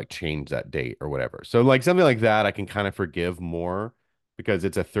 Shopify to like change that date or whatever. So like something like that, I can kind of forgive more because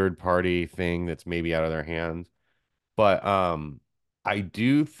it's a third party thing that's maybe out of their hands. But I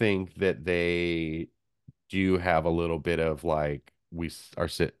do think that they do have a little bit of like are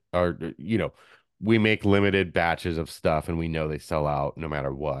sit are we make limited batches of stuff and we know they sell out no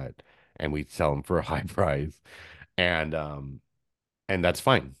matter what, and we sell them for a high price, and that's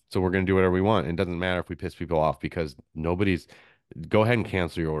fine. So we're gonna do whatever we want. It doesn't matter if we piss people off because nobody's go ahead and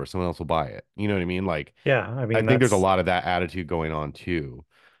cancel your order. Someone else will buy it. You know what I mean? Like Yeah, I I mean think there's a that's lot of that attitude going on too.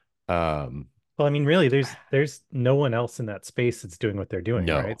 Um, well, I mean, really, there's no one else in that space that's doing what they're doing,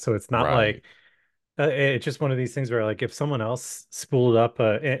 right? no, So it's not right. like it's just one of these things where like if someone else spooled up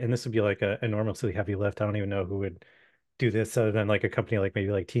and this would be like a enormously heavy lift. I don't even know who would do this other than like a company like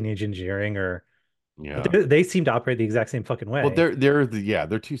maybe like Teenage Engineering or but Yeah. they seem to operate the exact same fucking Well, way.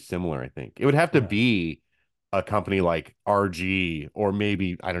 they're too similar, I think. It would have to Yeah. be a company like RG or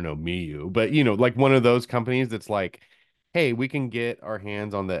maybe, I don't know, Miu, but like one of those companies that's like, hey, we can get our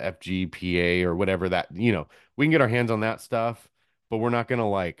hands on the FGPA or whatever we can get our hands on that stuff, but we're not gonna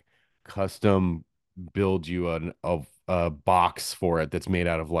like custom build you a box for it that's made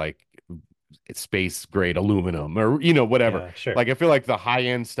out of like space grade aluminum or whatever. Yeah, sure. Like I feel like the high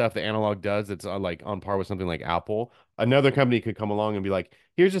end stuff the analog does, it's like on par with something like Apple. Another company could come along and be like,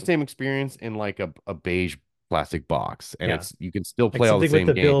 here's the same experience in like a beige plastic box, and Yeah. it's you can still Like play all the something with same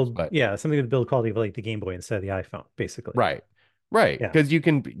the games, build, but yeah, something with the build quality of like the Game Boy instead of the iPhone, basically. right. Right. Yeah. Because you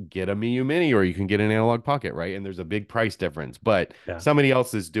can get a Miu Mini or you can get an analog pocket, right? And there's a big price difference, but Yeah. somebody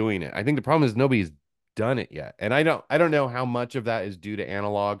else is doing it. I think the problem is nobody's done it yet. And I don't know how much of that is due to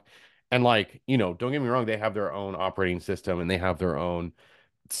analog. And like, don't get me wrong, they have their own operating system and they have their own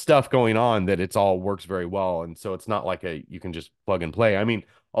stuff going on that it's all works very well. And so it's not like you can just plug and play. I mean,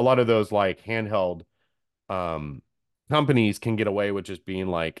 a lot of those like handheld um companies can get away with just being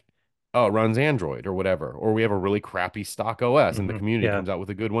like, oh, it runs Android or whatever, or we have a really crappy stock OS and the community Yeah. comes out with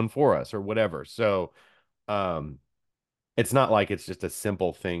a good one for us or whatever. So um it's not like it's just a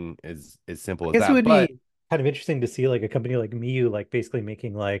simple thing as I simple as guess it that. would But be kind of interesting to see like a company like Miu like basically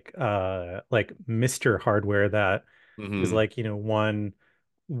making like Mr. hardware that is mhm, like,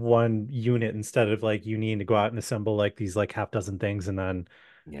 one unit instead of like you needing to go out and assemble like these like half dozen things and then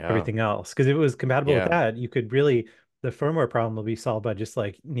yeah, everything else. Because if it was compatible with yeah, that, you could really the firmware problem will be solved by just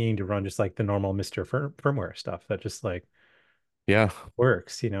like needing to run just like the normal Mr. Firmware stuff that just like yeah,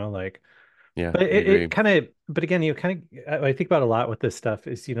 works, like yeah, but I it agree. kind of but again, kind of I think about a lot with this stuff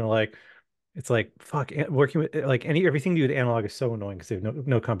is, like it's like fuck working with like everything to do with analog is so annoying because they have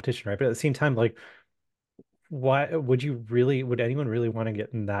no competition, right? But at the same time, like why would anyone really want to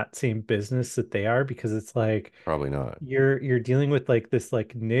get in that same business that they are? Because it's like Probably not. you're dealing with like this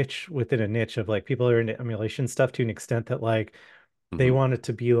like niche within a niche of like people are into emulation stuff to an extent that like they Hmm. want it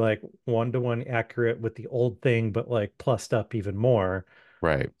to be like one-to-one accurate with the old thing, but like plussed up even more.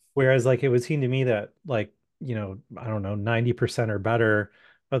 Right. Whereas like it would seem to me that like, I don't know, 90% or better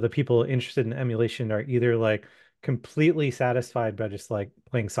of the people interested in emulation are either like completely satisfied by just like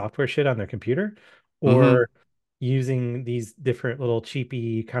playing software shit on their computer Hmm. or using these different little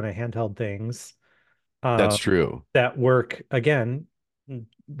cheapy kind of handheld things That's um, true. that work again,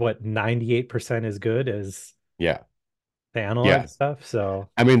 what 98% as good as Yeah. the analog Yeah. stuff. So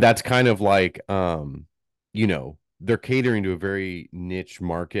I mean, that's kind of like, they're catering to a very niche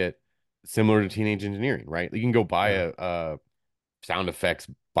market, similar to teenage engineering, right? You can go buy yeah, a sound effects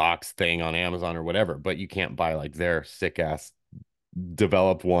box thing on Amazon or whatever, but you can't buy like their sick ass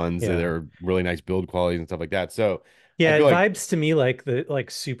developed ones that yeah. are really nice build qualities and stuff like that. So I Yeah, it feel like, vibes to me like the like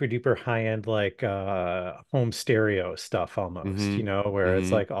super duper high end like home stereo stuff almost, hmm, where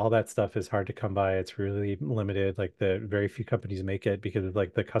it's hmm, like all that stuff is hard to come by. It's really limited. Like the very few companies make it because of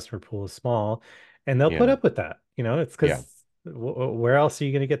like the customer pool is small and they'll put yeah, up with that. It's yeah, because where else are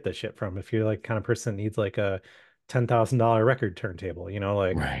you going to get this shit from if you're like kind of person that needs like a $10,000 record turntable,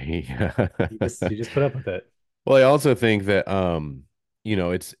 like right. you just put up with it. Well, I also think that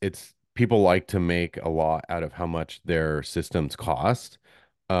it's people like to make a lot out of how much their systems cost.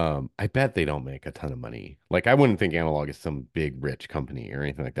 I bet they don't make a ton of money. Like I wouldn't think Analog is some big rich company or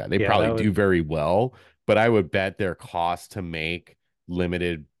anything like that. They Yeah, probably that do would very well, but I would bet their cost to make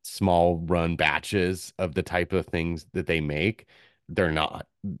limited small run batches of the type of things that they make, they're not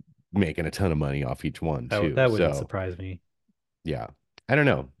making a ton of money off each one that would too. that wouldn't So surprise me. yeah. I don't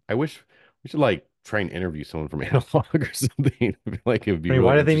know. I wish we should like try and interview someone from Analog or something. I feel like it would be I mean,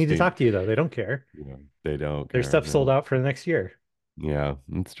 why really do they need to interesting. talk to you though? They don't care. They don't Their care. stuff sold No. out for the next year. Yeah,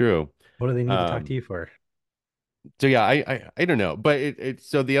 it's true. What do they need to talk to Um, you for? so yeah, I don't know. But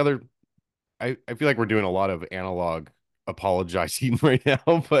so the other I feel like we're doing a lot of analog apologizing right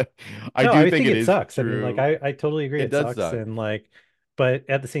now, but I No, do I think think it it is sucks. I mean, like true. I totally agree It it does sucks suck. and like but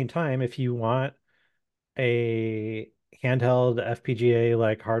at the same time, if you want a handheld FPGA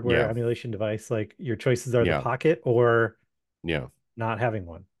like hardware Yeah. emulation device, like your choices are the Yeah. Pocket or Yeah. not having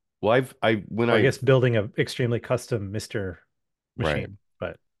one, Well, when or I I've guess building a extremely custom Mr. right. machine.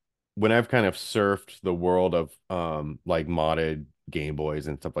 But When I've kind of surfed the world of like modded Game Boys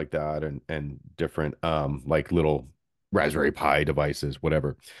and stuff like that and different like little Raspberry Pi devices,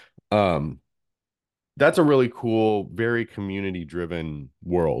 whatever. Um that's a really cool, very community driven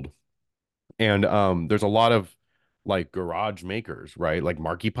world. And there's a lot of like garage makers, right? Like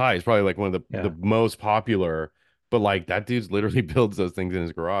Marky Pi is probably like one of the yeah. most popular, but like that dude's literally builds those things in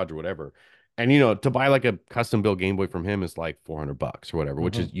his garage or whatever. And to buy like a custom built Game Boy from him is like $400 or whatever,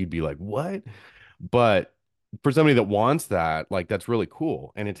 which Hmm. is you'd be like, "What?" But for somebody that wants that, like that's really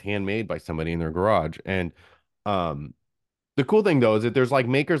cool and it's handmade by somebody in their garage. And um the cool thing though is that there's like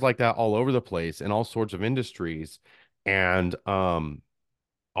makers like that all over the place in all sorts of industries. And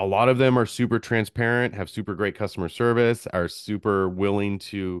a lot of them are super transparent, have super great customer service, are super willing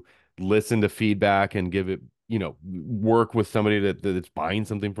to listen to feedback and give it, work with somebody that's buying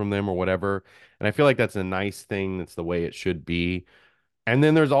something from them or whatever. And I feel like that's a nice thing. That's the way it should be. And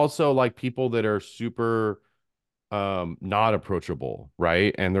then there's also like people that are super not approachable,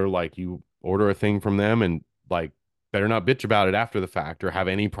 right? And they're like, you order a thing from them and like better not bitch about it after the fact or have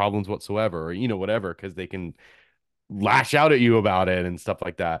any problems whatsoever or whatever, because they can lash out at you about it and stuff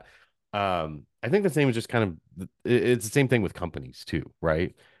like that. I think the same is just kind of it's the same thing with companies too,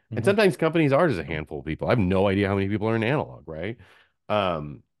 right? And Hmm. sometimes companies are just a handful of people. I have no idea how many people are in analog, right?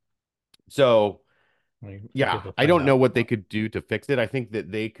 Um, so Maybe yeah, we'll I find don't know out. what they could do to fix it. I think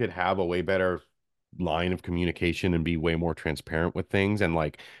that they could have a way better line of communication and be way more transparent with things and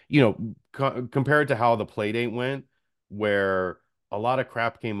like, compared to how the play date went, where a lot of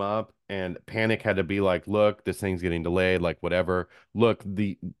crap came up and Panic had to be like, look, this thing's getting delayed, like whatever. Look,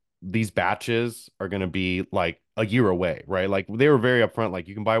 these batches are going to be like a year away, right? Like they were very upfront, like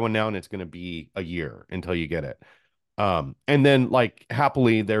you can buy one now and it's going to be a year until you get it. And then like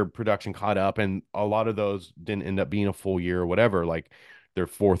happily their production caught up and a lot of those didn't end up being a full year or whatever, like their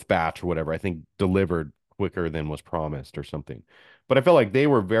fourth batch or whatever, I think delivered quicker than was promised or something. But I felt like they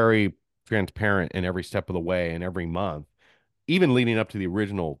were very transparent in every step of the way and every month, even leading up to the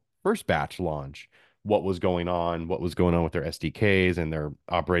original first batch launch, what was going on with their SDKs and their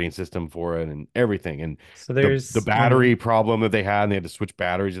operating system for it and everything. And So the there's battery problem that they had, and they had to switch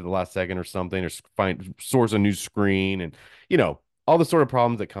batteries at the last second or something, or find source a new screen, and all the sort of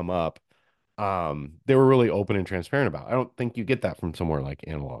problems that come up. They were really open and transparent about. I don't think you get that from somewhere like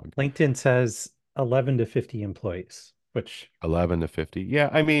Analog. LinkedIn says 11 to 50 employees, which 11 to 50. Yeah,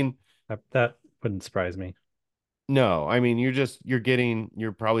 I mean, that wouldn't surprise me. no, I mean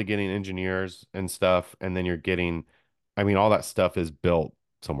you're probably getting engineers and stuff, and then you're getting, I mean, all that stuff is built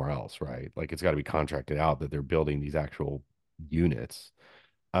somewhere else, right? Like it's got to be contracted out that they're building these actual units.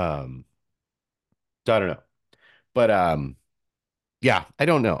 Um, so I don't know. But yeah, I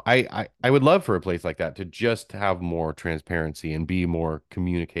don't know. I would love for a place like that to just have more transparency and be more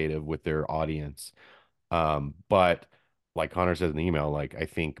communicative with their audience. But like Connor says in the email, like I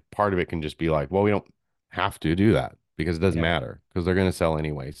think part of it can just be like, well, we don't have to do that because it doesn't Yeah. matter because they're going to sell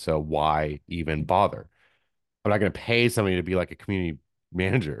anyway. So why even bother? I'm not going to pay somebody to be like a community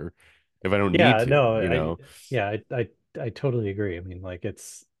manager if I don't need Yeah, to, no, you know? I totally agree. I mean, like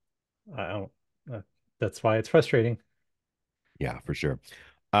I don't that's why it's frustrating. Yeah, for sure.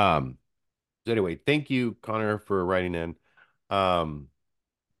 Um, so anyway, thank you, Connor, for writing in. Um,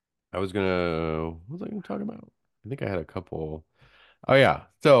 what was I gonna talk about? I think I had a couple. Oh yeah.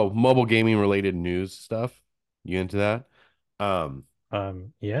 So mobile gaming related news stuff. You into that? Um,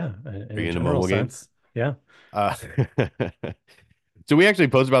 Yeah, are in a you into general mobile games? sense. Yeah. Uh, so we actually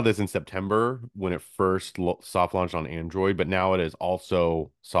posted about this in September when it first soft launched on Android, but now it is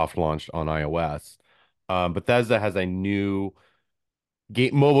also soft launched on iOS. Bethesda has a new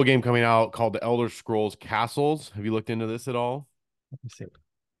mobile game coming out called The Elder Scrolls Castles. Have you looked into this at all? Let me see.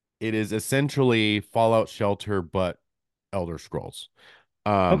 It is essentially Fallout Shelter, but Elder Scrolls.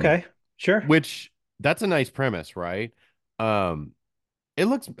 Um, Okay, sure. which that's a nice premise, right? Um, it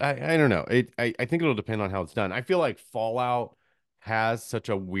looks, I don't know. I think it'll depend on how it's done. I feel like Fallout has such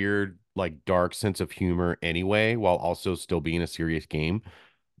a weird, like dark sense of humor anyway, while also still being a serious game.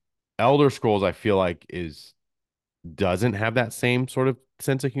 Elder Scrolls, I feel like doesn't have that same sort of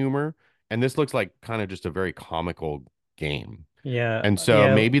sense of humor. And this looks like kind of just a very comical game. Yeah, And so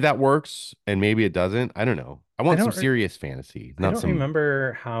yeah. maybe that works and maybe it doesn't. I don't know. I I want some don't serious fantasy, I not don't some.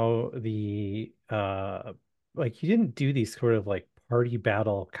 remember how the like you didn't do these sort of like party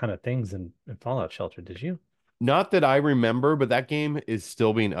battle kind of things in Fallout Shelter, did you? Not that I remember, but that game is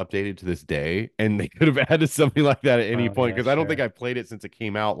still being updated to this day, and they could have added something like that at any Oh point yeah, because I don't think sure. I played it since it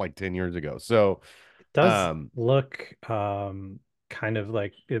came out like 10 years ago. So, It does um, look kind of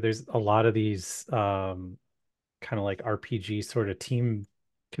like there's a lot of these kind of like RPG sort of team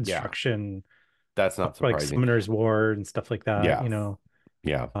yeah, construction, that's not like surprising. Summoner's War and stuff like that, Yeah, you know.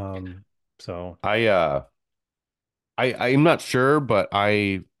 yeah. Um, so I uh I'm not sure, but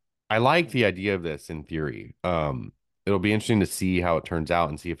I like the idea of this in theory. It'll be interesting to see how it turns out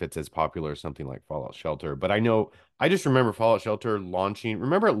and see if it's as popular as something like Fallout Shelter. But I know I just remember Fallout Shelter launching.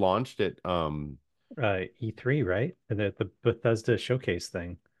 Remember it launched at E3, right? And the Bethesda showcase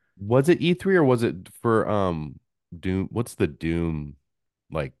thing. was it E3 or was it for Doom? What's the Doom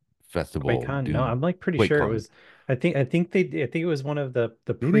like festival? QuakeCon? No, Doom I'm like pretty sure it QuakeCon. was. I think it was one of the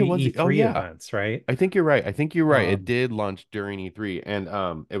Maybe it pre was. Oh E3 yeah. events, right? I think you're right. I think you're right. It Um, did launch during E3 and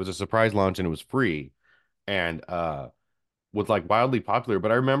it was a surprise launch and it was free and was like wildly popular.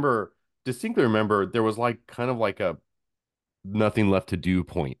 But I remember distinctly remember there was like kind of like a nothing left to do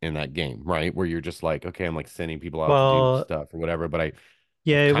point in that game, right? Where you're just like, okay, I'm like sending people out to do well, stuff or whatever, but I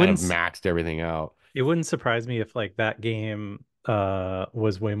yeah, have kind of maxed everything out. it wouldn't surprise me if like that game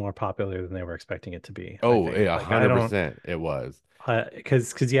was way more popular than they were expecting it to be. I Oh, think yeah, like I don't 100% it was.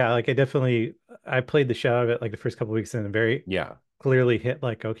 because yeah, like I played the shit out of it like the first couple weeks and it very Yeah. clearly hit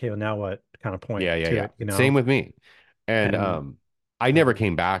like okay, well now what kind of point Yeah, yeah, to yeah. it, you Same know? with me. And And I never um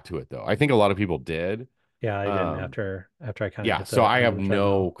came back to it though. I think a lot of people did. yeah, I didn't Um after I kind of yeah, hit so I the end of have the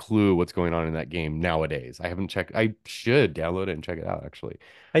treadmill. no clue what's going on in that game nowadays. I haven't checked. I should download it and check it out actually.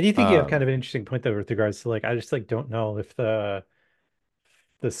 I do think you have kind Um of an interesting point though with regards to like I just like don't know if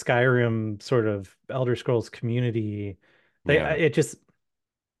the Skyrim sort of Elder Scrolls community yeah. it just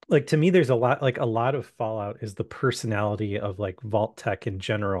like to me there's a lot of Fallout is the personality of like vault tech in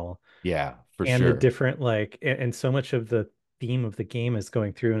general Yeah, for and the sure. different like and so much of the theme of the game is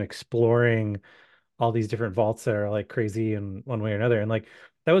going through and exploring all these different vaults that are like crazy in one way or another and like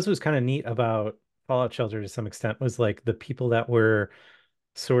that was kind of neat about Fallout Shelter to some extent was like the people that were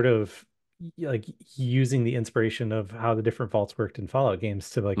sort of like using the inspiration of how the different vaults worked in Fallout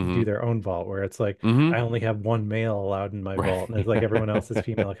games to like do Mm-hmm. their own vault where it's like I Mm-hmm. only have one male allowed in my Right. vault and it's like everyone else is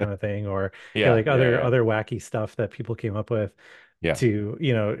female kind of thing or yeah Yeah, like yeah, yeah. other wacky stuff that people came up with Yeah. to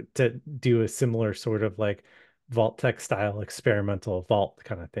to do a similar sort of like vault tech style experimental vault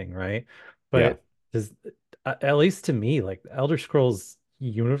kind of thing, right? Yeah. But does at least to me like the Elder Scrolls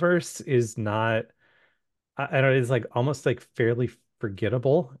universe is not I don't know, it's like almost like fairly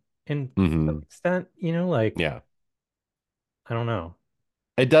forgettable in some Mm-hmm. extent, like Yeah. I don't know.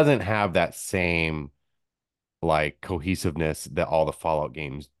 It doesn't have that same like cohesiveness that all the Fallout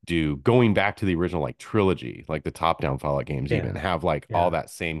games do. Going back to the original like trilogy, like the top-down Fallout games even Yeah. have like all Yeah. that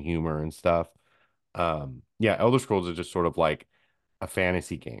same humor and stuff. Yeah, Elder Scrolls is just sort of like a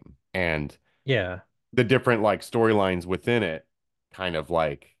fantasy game. And Yeah. the different like storylines within it kind of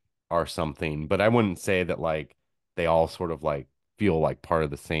like are something, but I wouldn't say that like they all sort of like feel like part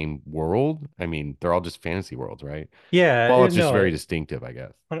of the same world. I mean, they're all just fantasy worlds, right? Yeah, Well, it's just no, very distinctive, I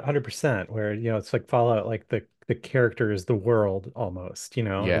guess. 100% where it's like Fallout like the character is the world almost, the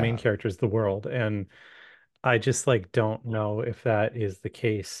main Yeah, character is the world and I just like don't know if that is the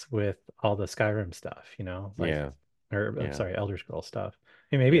case with all the Skyrim stuff, like yeah, or I'm yeah, sorry, Elder Scrolls stuff.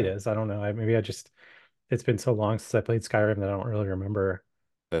 I mean, maybe it yeah. is. I don't know. Maybe I just it's been so long since I played Skyrim that I don't really remember.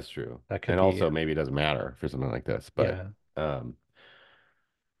 That's true. That could And be also maybe it doesn't matter for something like this, but yeah. um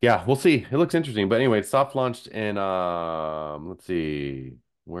yeah, we'll see. It looks interesting. But anyway, it's soft launched in let's see,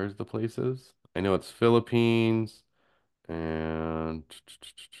 where's the places? I know it's Philippines and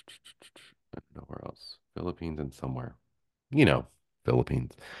I don't know where else. Philippines and somewhere. You know,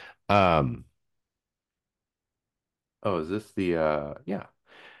 Philippines. Um, oh, is this the yeah.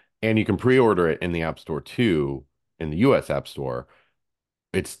 And you can pre-order it in the App Store too, in the US App Store.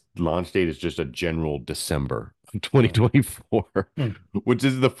 Its launch date is just a general December Hmm. 2024, Hmm. which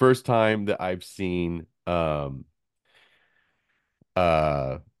is the first time that I've seen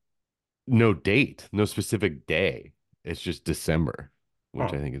uh no date, no specific day. It's just December,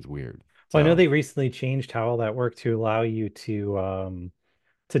 which Huh. I think is weird. Well, I know So, they recently changed how all that worked to allow you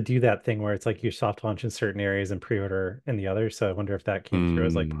to do that thing where it's like you soft launch in certain areas and pre-order in the others. So I wonder if that came through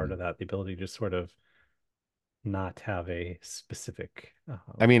as like part mm, of that, the ability to just sort of not have a specific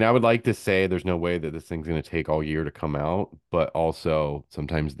I mean, I would like to say there's no way that this thing's going to take all year to come out, but also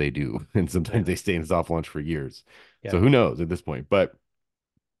sometimes they do, and sometimes yeah. they stay in soft launch for years. So Yeah. who knows at this point? But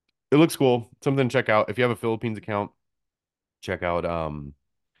it looks cool. Something to check out. If you have a Philippines account, check out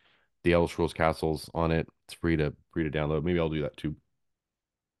the Elder Scrolls Castles on it. It's free to download. Maybe I'll do that too.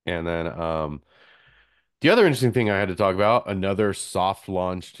 And then The other interesting thing I had to talk about, another soft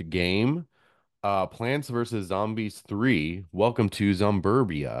launched game, Plants vs. Zombies 3, Welcome to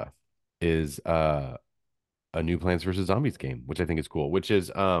Zomburbia is a new Plants vs. Zombies game, which I think is cool, which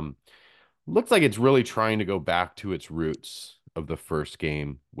is looks like it's really trying to go back to its roots of the first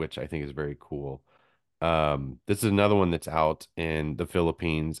game, which I think is very cool. This is another one that's out in the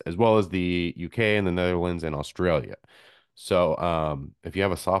Philippines as well as the UK and the Netherlands and Australia. So, if you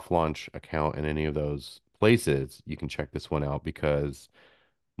have a soft launch account in any of those places, you can check this one out because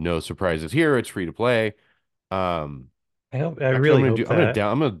no surprises here. It's free to play. Um, I actually, really hope that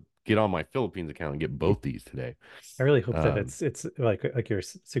I'm gonna get on my Philippines account and get both these today. I really hope that Um, it's like you're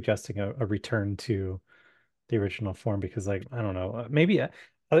suggesting a return to the original form because like I don't know maybe I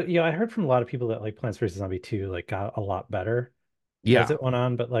heard from a lot of people that like Plants vs Zombie 2 like got a lot better as yeah, it went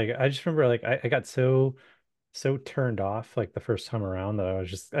on, but like I just remember like I got so turned off like the first time around that I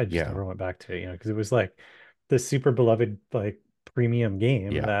just yeah, never went back to it, because it was like the super beloved like premium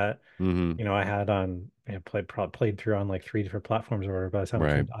game yeah. that Hmm. I had on played through on like three different platforms or whatever by the time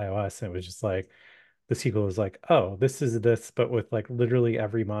it came Right. to iOS, and it was just like the sequel was like, oh, this is this, but with like literally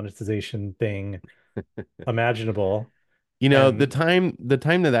every monetization thing imaginable. You know, And the time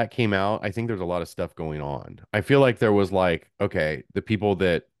that came out, I think there's a lot of stuff going on. I feel like there was like, okay, the people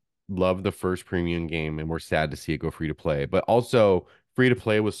that loved the first premium game and were sad to see it go free to play, but also free to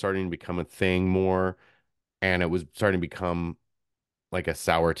play was starting to become a thing more, and it was starting to become like a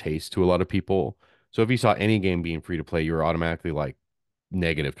sour taste to a lot of people. So if you saw any game being free to play, you were automatically like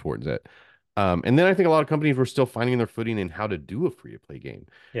negative towards it. And then I think a lot of companies were still finding their footing in how to do a free to play game.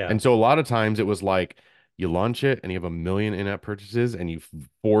 yeah, And so a lot of times it was like you launch it and you have a million in-app purchases and you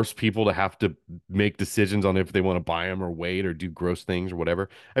force people to have to make decisions on if they want to buy them or wait or do gross things or whatever.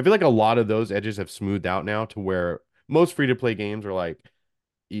 I feel like a lot of those edges have smoothed out now to where most free to play games are like,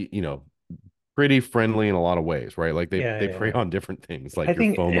 you know, pretty friendly in a lot of ways, right? Like yeah, they yeah, prey yeah. on different things, like your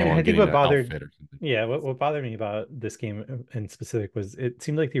FOMO I on think getting what an bothered outfit or something. yeah, what bothered me about this game in specific was it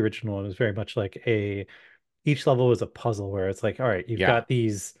seemed like the original one was very much like a each level was a puzzle where it's like, all right, you've Yeah, got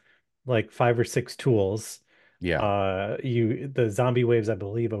these like five or six tools. yeah, The zombie waves, I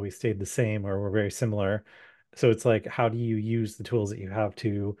believe, always stayed the same or were very similar. So it's like, how do you use the tools that you have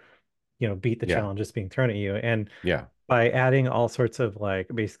to, beat the yeah, challenges being thrown at you? And yeah, by adding all sorts of like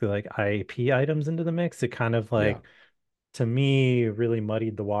basically like IAP items into the mix, it kind of yeah. like to me really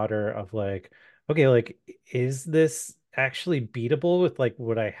muddied the water of like, okay, like is this actually beatable with like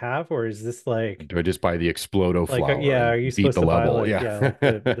what I have, or is this Do I just buy the Explodo like flower yeah, and are you beat supposed the to buy level? like Yeah. yeah,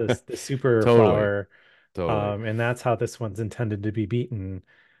 like the super Totally. flower, Totally. and that's how this one's intended to be beaten.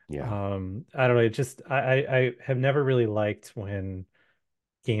 Yeah. I don't know, it just I have never really liked when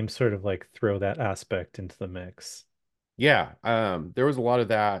games sort of like throw that aspect into the mix. Yeah. There was a lot of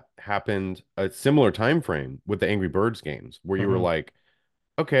that happened a similar time frame with the Angry Birds games where you were Hmm. like,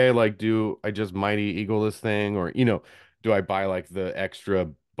 okay, like do I just Mighty Eagle this thing or do I buy like the extra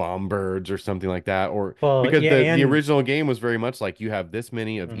bomb birds or something like that? Or Well, because yeah, the and original game was very much like you have this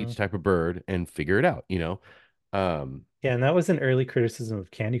many of mhm. each type of bird and figure it out, Yeah, and that was an early criticism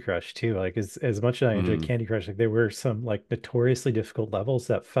of Candy Crush too. Like as much as I enjoyed Mm, Candy Crush, like there were some like notoriously difficult levels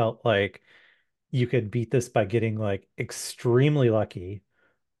that felt like you could beat this by getting like extremely lucky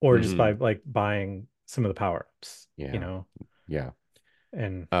or just by hmm. like buying some of the power-ups, Yeah. Yeah.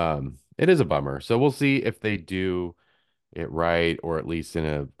 and It is a bummer. So we'll see if they do it right or at least in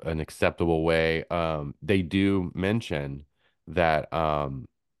an acceptable way. They do mention that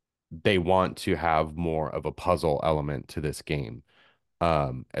they want to have more of a puzzle element to this game.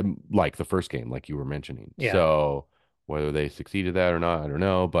 And like the first game, like you were mentioning. yeah, So whether they succeeded that or not, I don't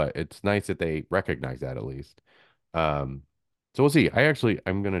know, but it's nice that they recognize that at least. Um, so we'll see.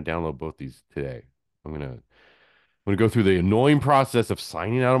 I'm gonna download both these today. I'm gonna go through the annoying process of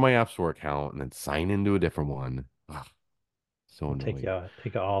signing out of my App Store account and then sign into a different one. Ugh, so it'll take annoying. you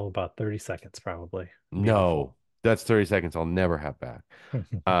take all about 30 seconds probably. Be awful. No, that's 30 seconds I'll never have back.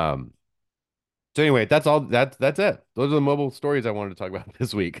 Um, so anyway, that's it. Those are the mobile stories I wanted to talk about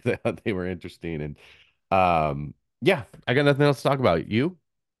this week. I thought they were interesting. And yeah, I got nothing else to talk about. You?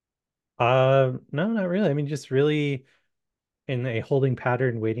 No, not really. I mean, just really in a holding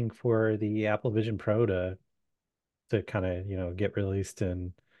pattern, waiting for the Apple Vision Pro to kind of, get released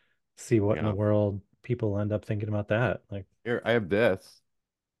and see what in the Yeah. world people end up thinking about that. Like Here, I have this.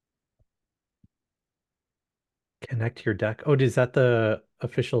 connect your deck. Oh, is that the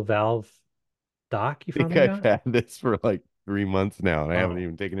official Valve dock you I think finally I've got? had this for like 3 months now, and I haven't Oh,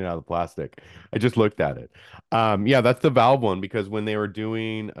 even taken it out of the plastic. I just looked at it. Yeah, that's the Valve one because when they were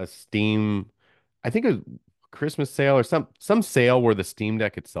doing a Steam, I think it was Christmas sale or some sale where the Steam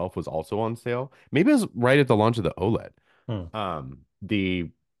Deck itself was also on sale. Maybe it was right at the launch of the OLED. Hmm.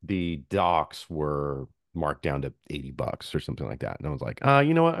 The docks were marked down to $80 or something like that. And I was like,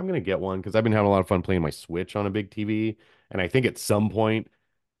 you know what? I'm gonna get one because I've been having a lot of fun playing my Switch on a big TV. And I think at some point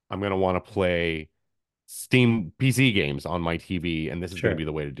I'm gonna want to play Steam PC games on my TV, and this is gonna be Sure.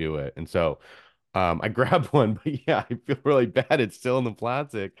 the way to do it. And so I grabbed one, but yeah, I feel really bad. It's still in the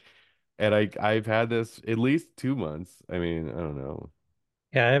plastic. And I've had this at least 2 months. I mean, I don't know.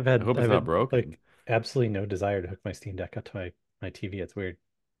 Yeah, I hope it's I've not had broken. like absolutely no desire to hook my Steam Deck up to my TV. It's weird.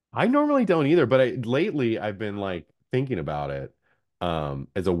 I normally don't either, but lately I've been like thinking about it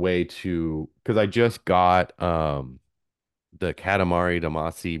as a way to because I just got the Katamari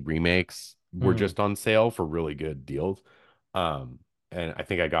Damacy remakes were Hmm. just on sale for really good deals. Um and I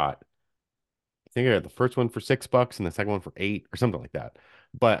think I got the first one for $6 and the second one for 8 or something like that.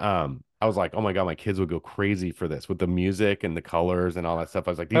 But I was like, oh my God, my kids would go crazy for this with the music and the colors and all that stuff.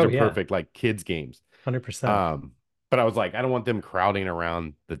 I was like, these Oh are yeah, perfect like kids games. 100%. Um, but I was like, I don't want them crowding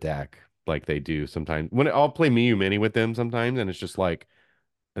around the deck like they do sometimes. When I'll play Miyu Mini with them sometimes, and it's just like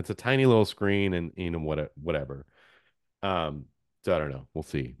it's a tiny little screen and whatever. Um, so I don't know. We'll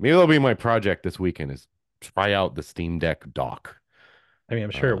see. Maybe that'll be my project this weekend is try out the Steam Deck dock. I mean,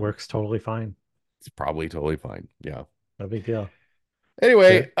 I'm sure it Um, works totally fine. it's probably totally fine. Yeah. No big deal.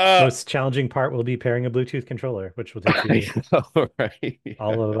 Anyway, The most challenging part will be pairing a Bluetooth controller, which will take I you know, right?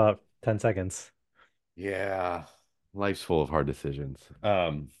 all of about 10 seconds. Yeah. Life's full of hard decisions.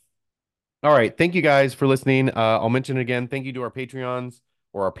 All right. Thank you guys for listening. I'll mention it again. Thank you to our Patreons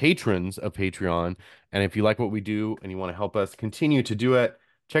or our patrons of Patreon. And if you like what we do and you want to help us continue to do it,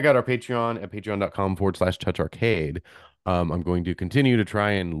 check out our Patreon at patreon.com/toucharcade. I'm going to continue to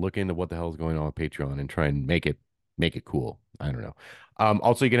try and look into what the hell is going on with Patreon and try and make it cool. I don't know.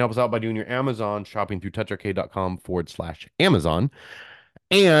 Also, you can help us out by doing your Amazon shopping through toucharcade.com/Amazon.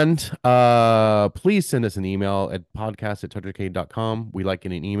 And please send us an email at podcast@toucharcade.com. We like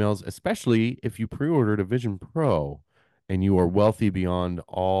getting emails, especially if you pre-ordered a Vision Pro and you are wealthy beyond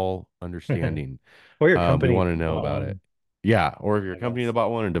all understanding. Or your We company want to know bought about it. one, Yeah, or if you're a I company that guess.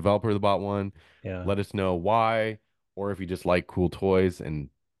 bought one, or a developer that bought one, Yeah. let us know why. Or if you just like cool toys and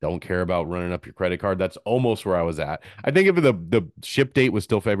don't care about running up your credit card, that's almost where I was at. I think if the ship date was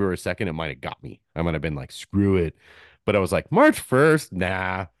still February 2nd, it might have got me. I might have been like, screw it. But I was like, March 1st,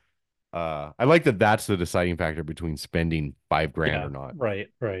 nah. I like that that's the deciding factor between spending 5 grand Yeah. or not. Right.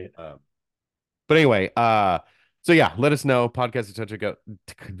 Right. But anyway, so yeah, let us know. Podcast at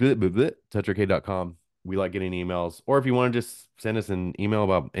toucharcade.com. We like getting emails. Or if you want to just send us an email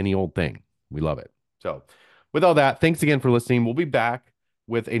about any old thing, we love it. So with all that, thanks again for listening. We'll be back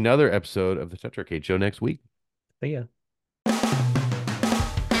with another episode of the Touch Arcade Show next week. See ya.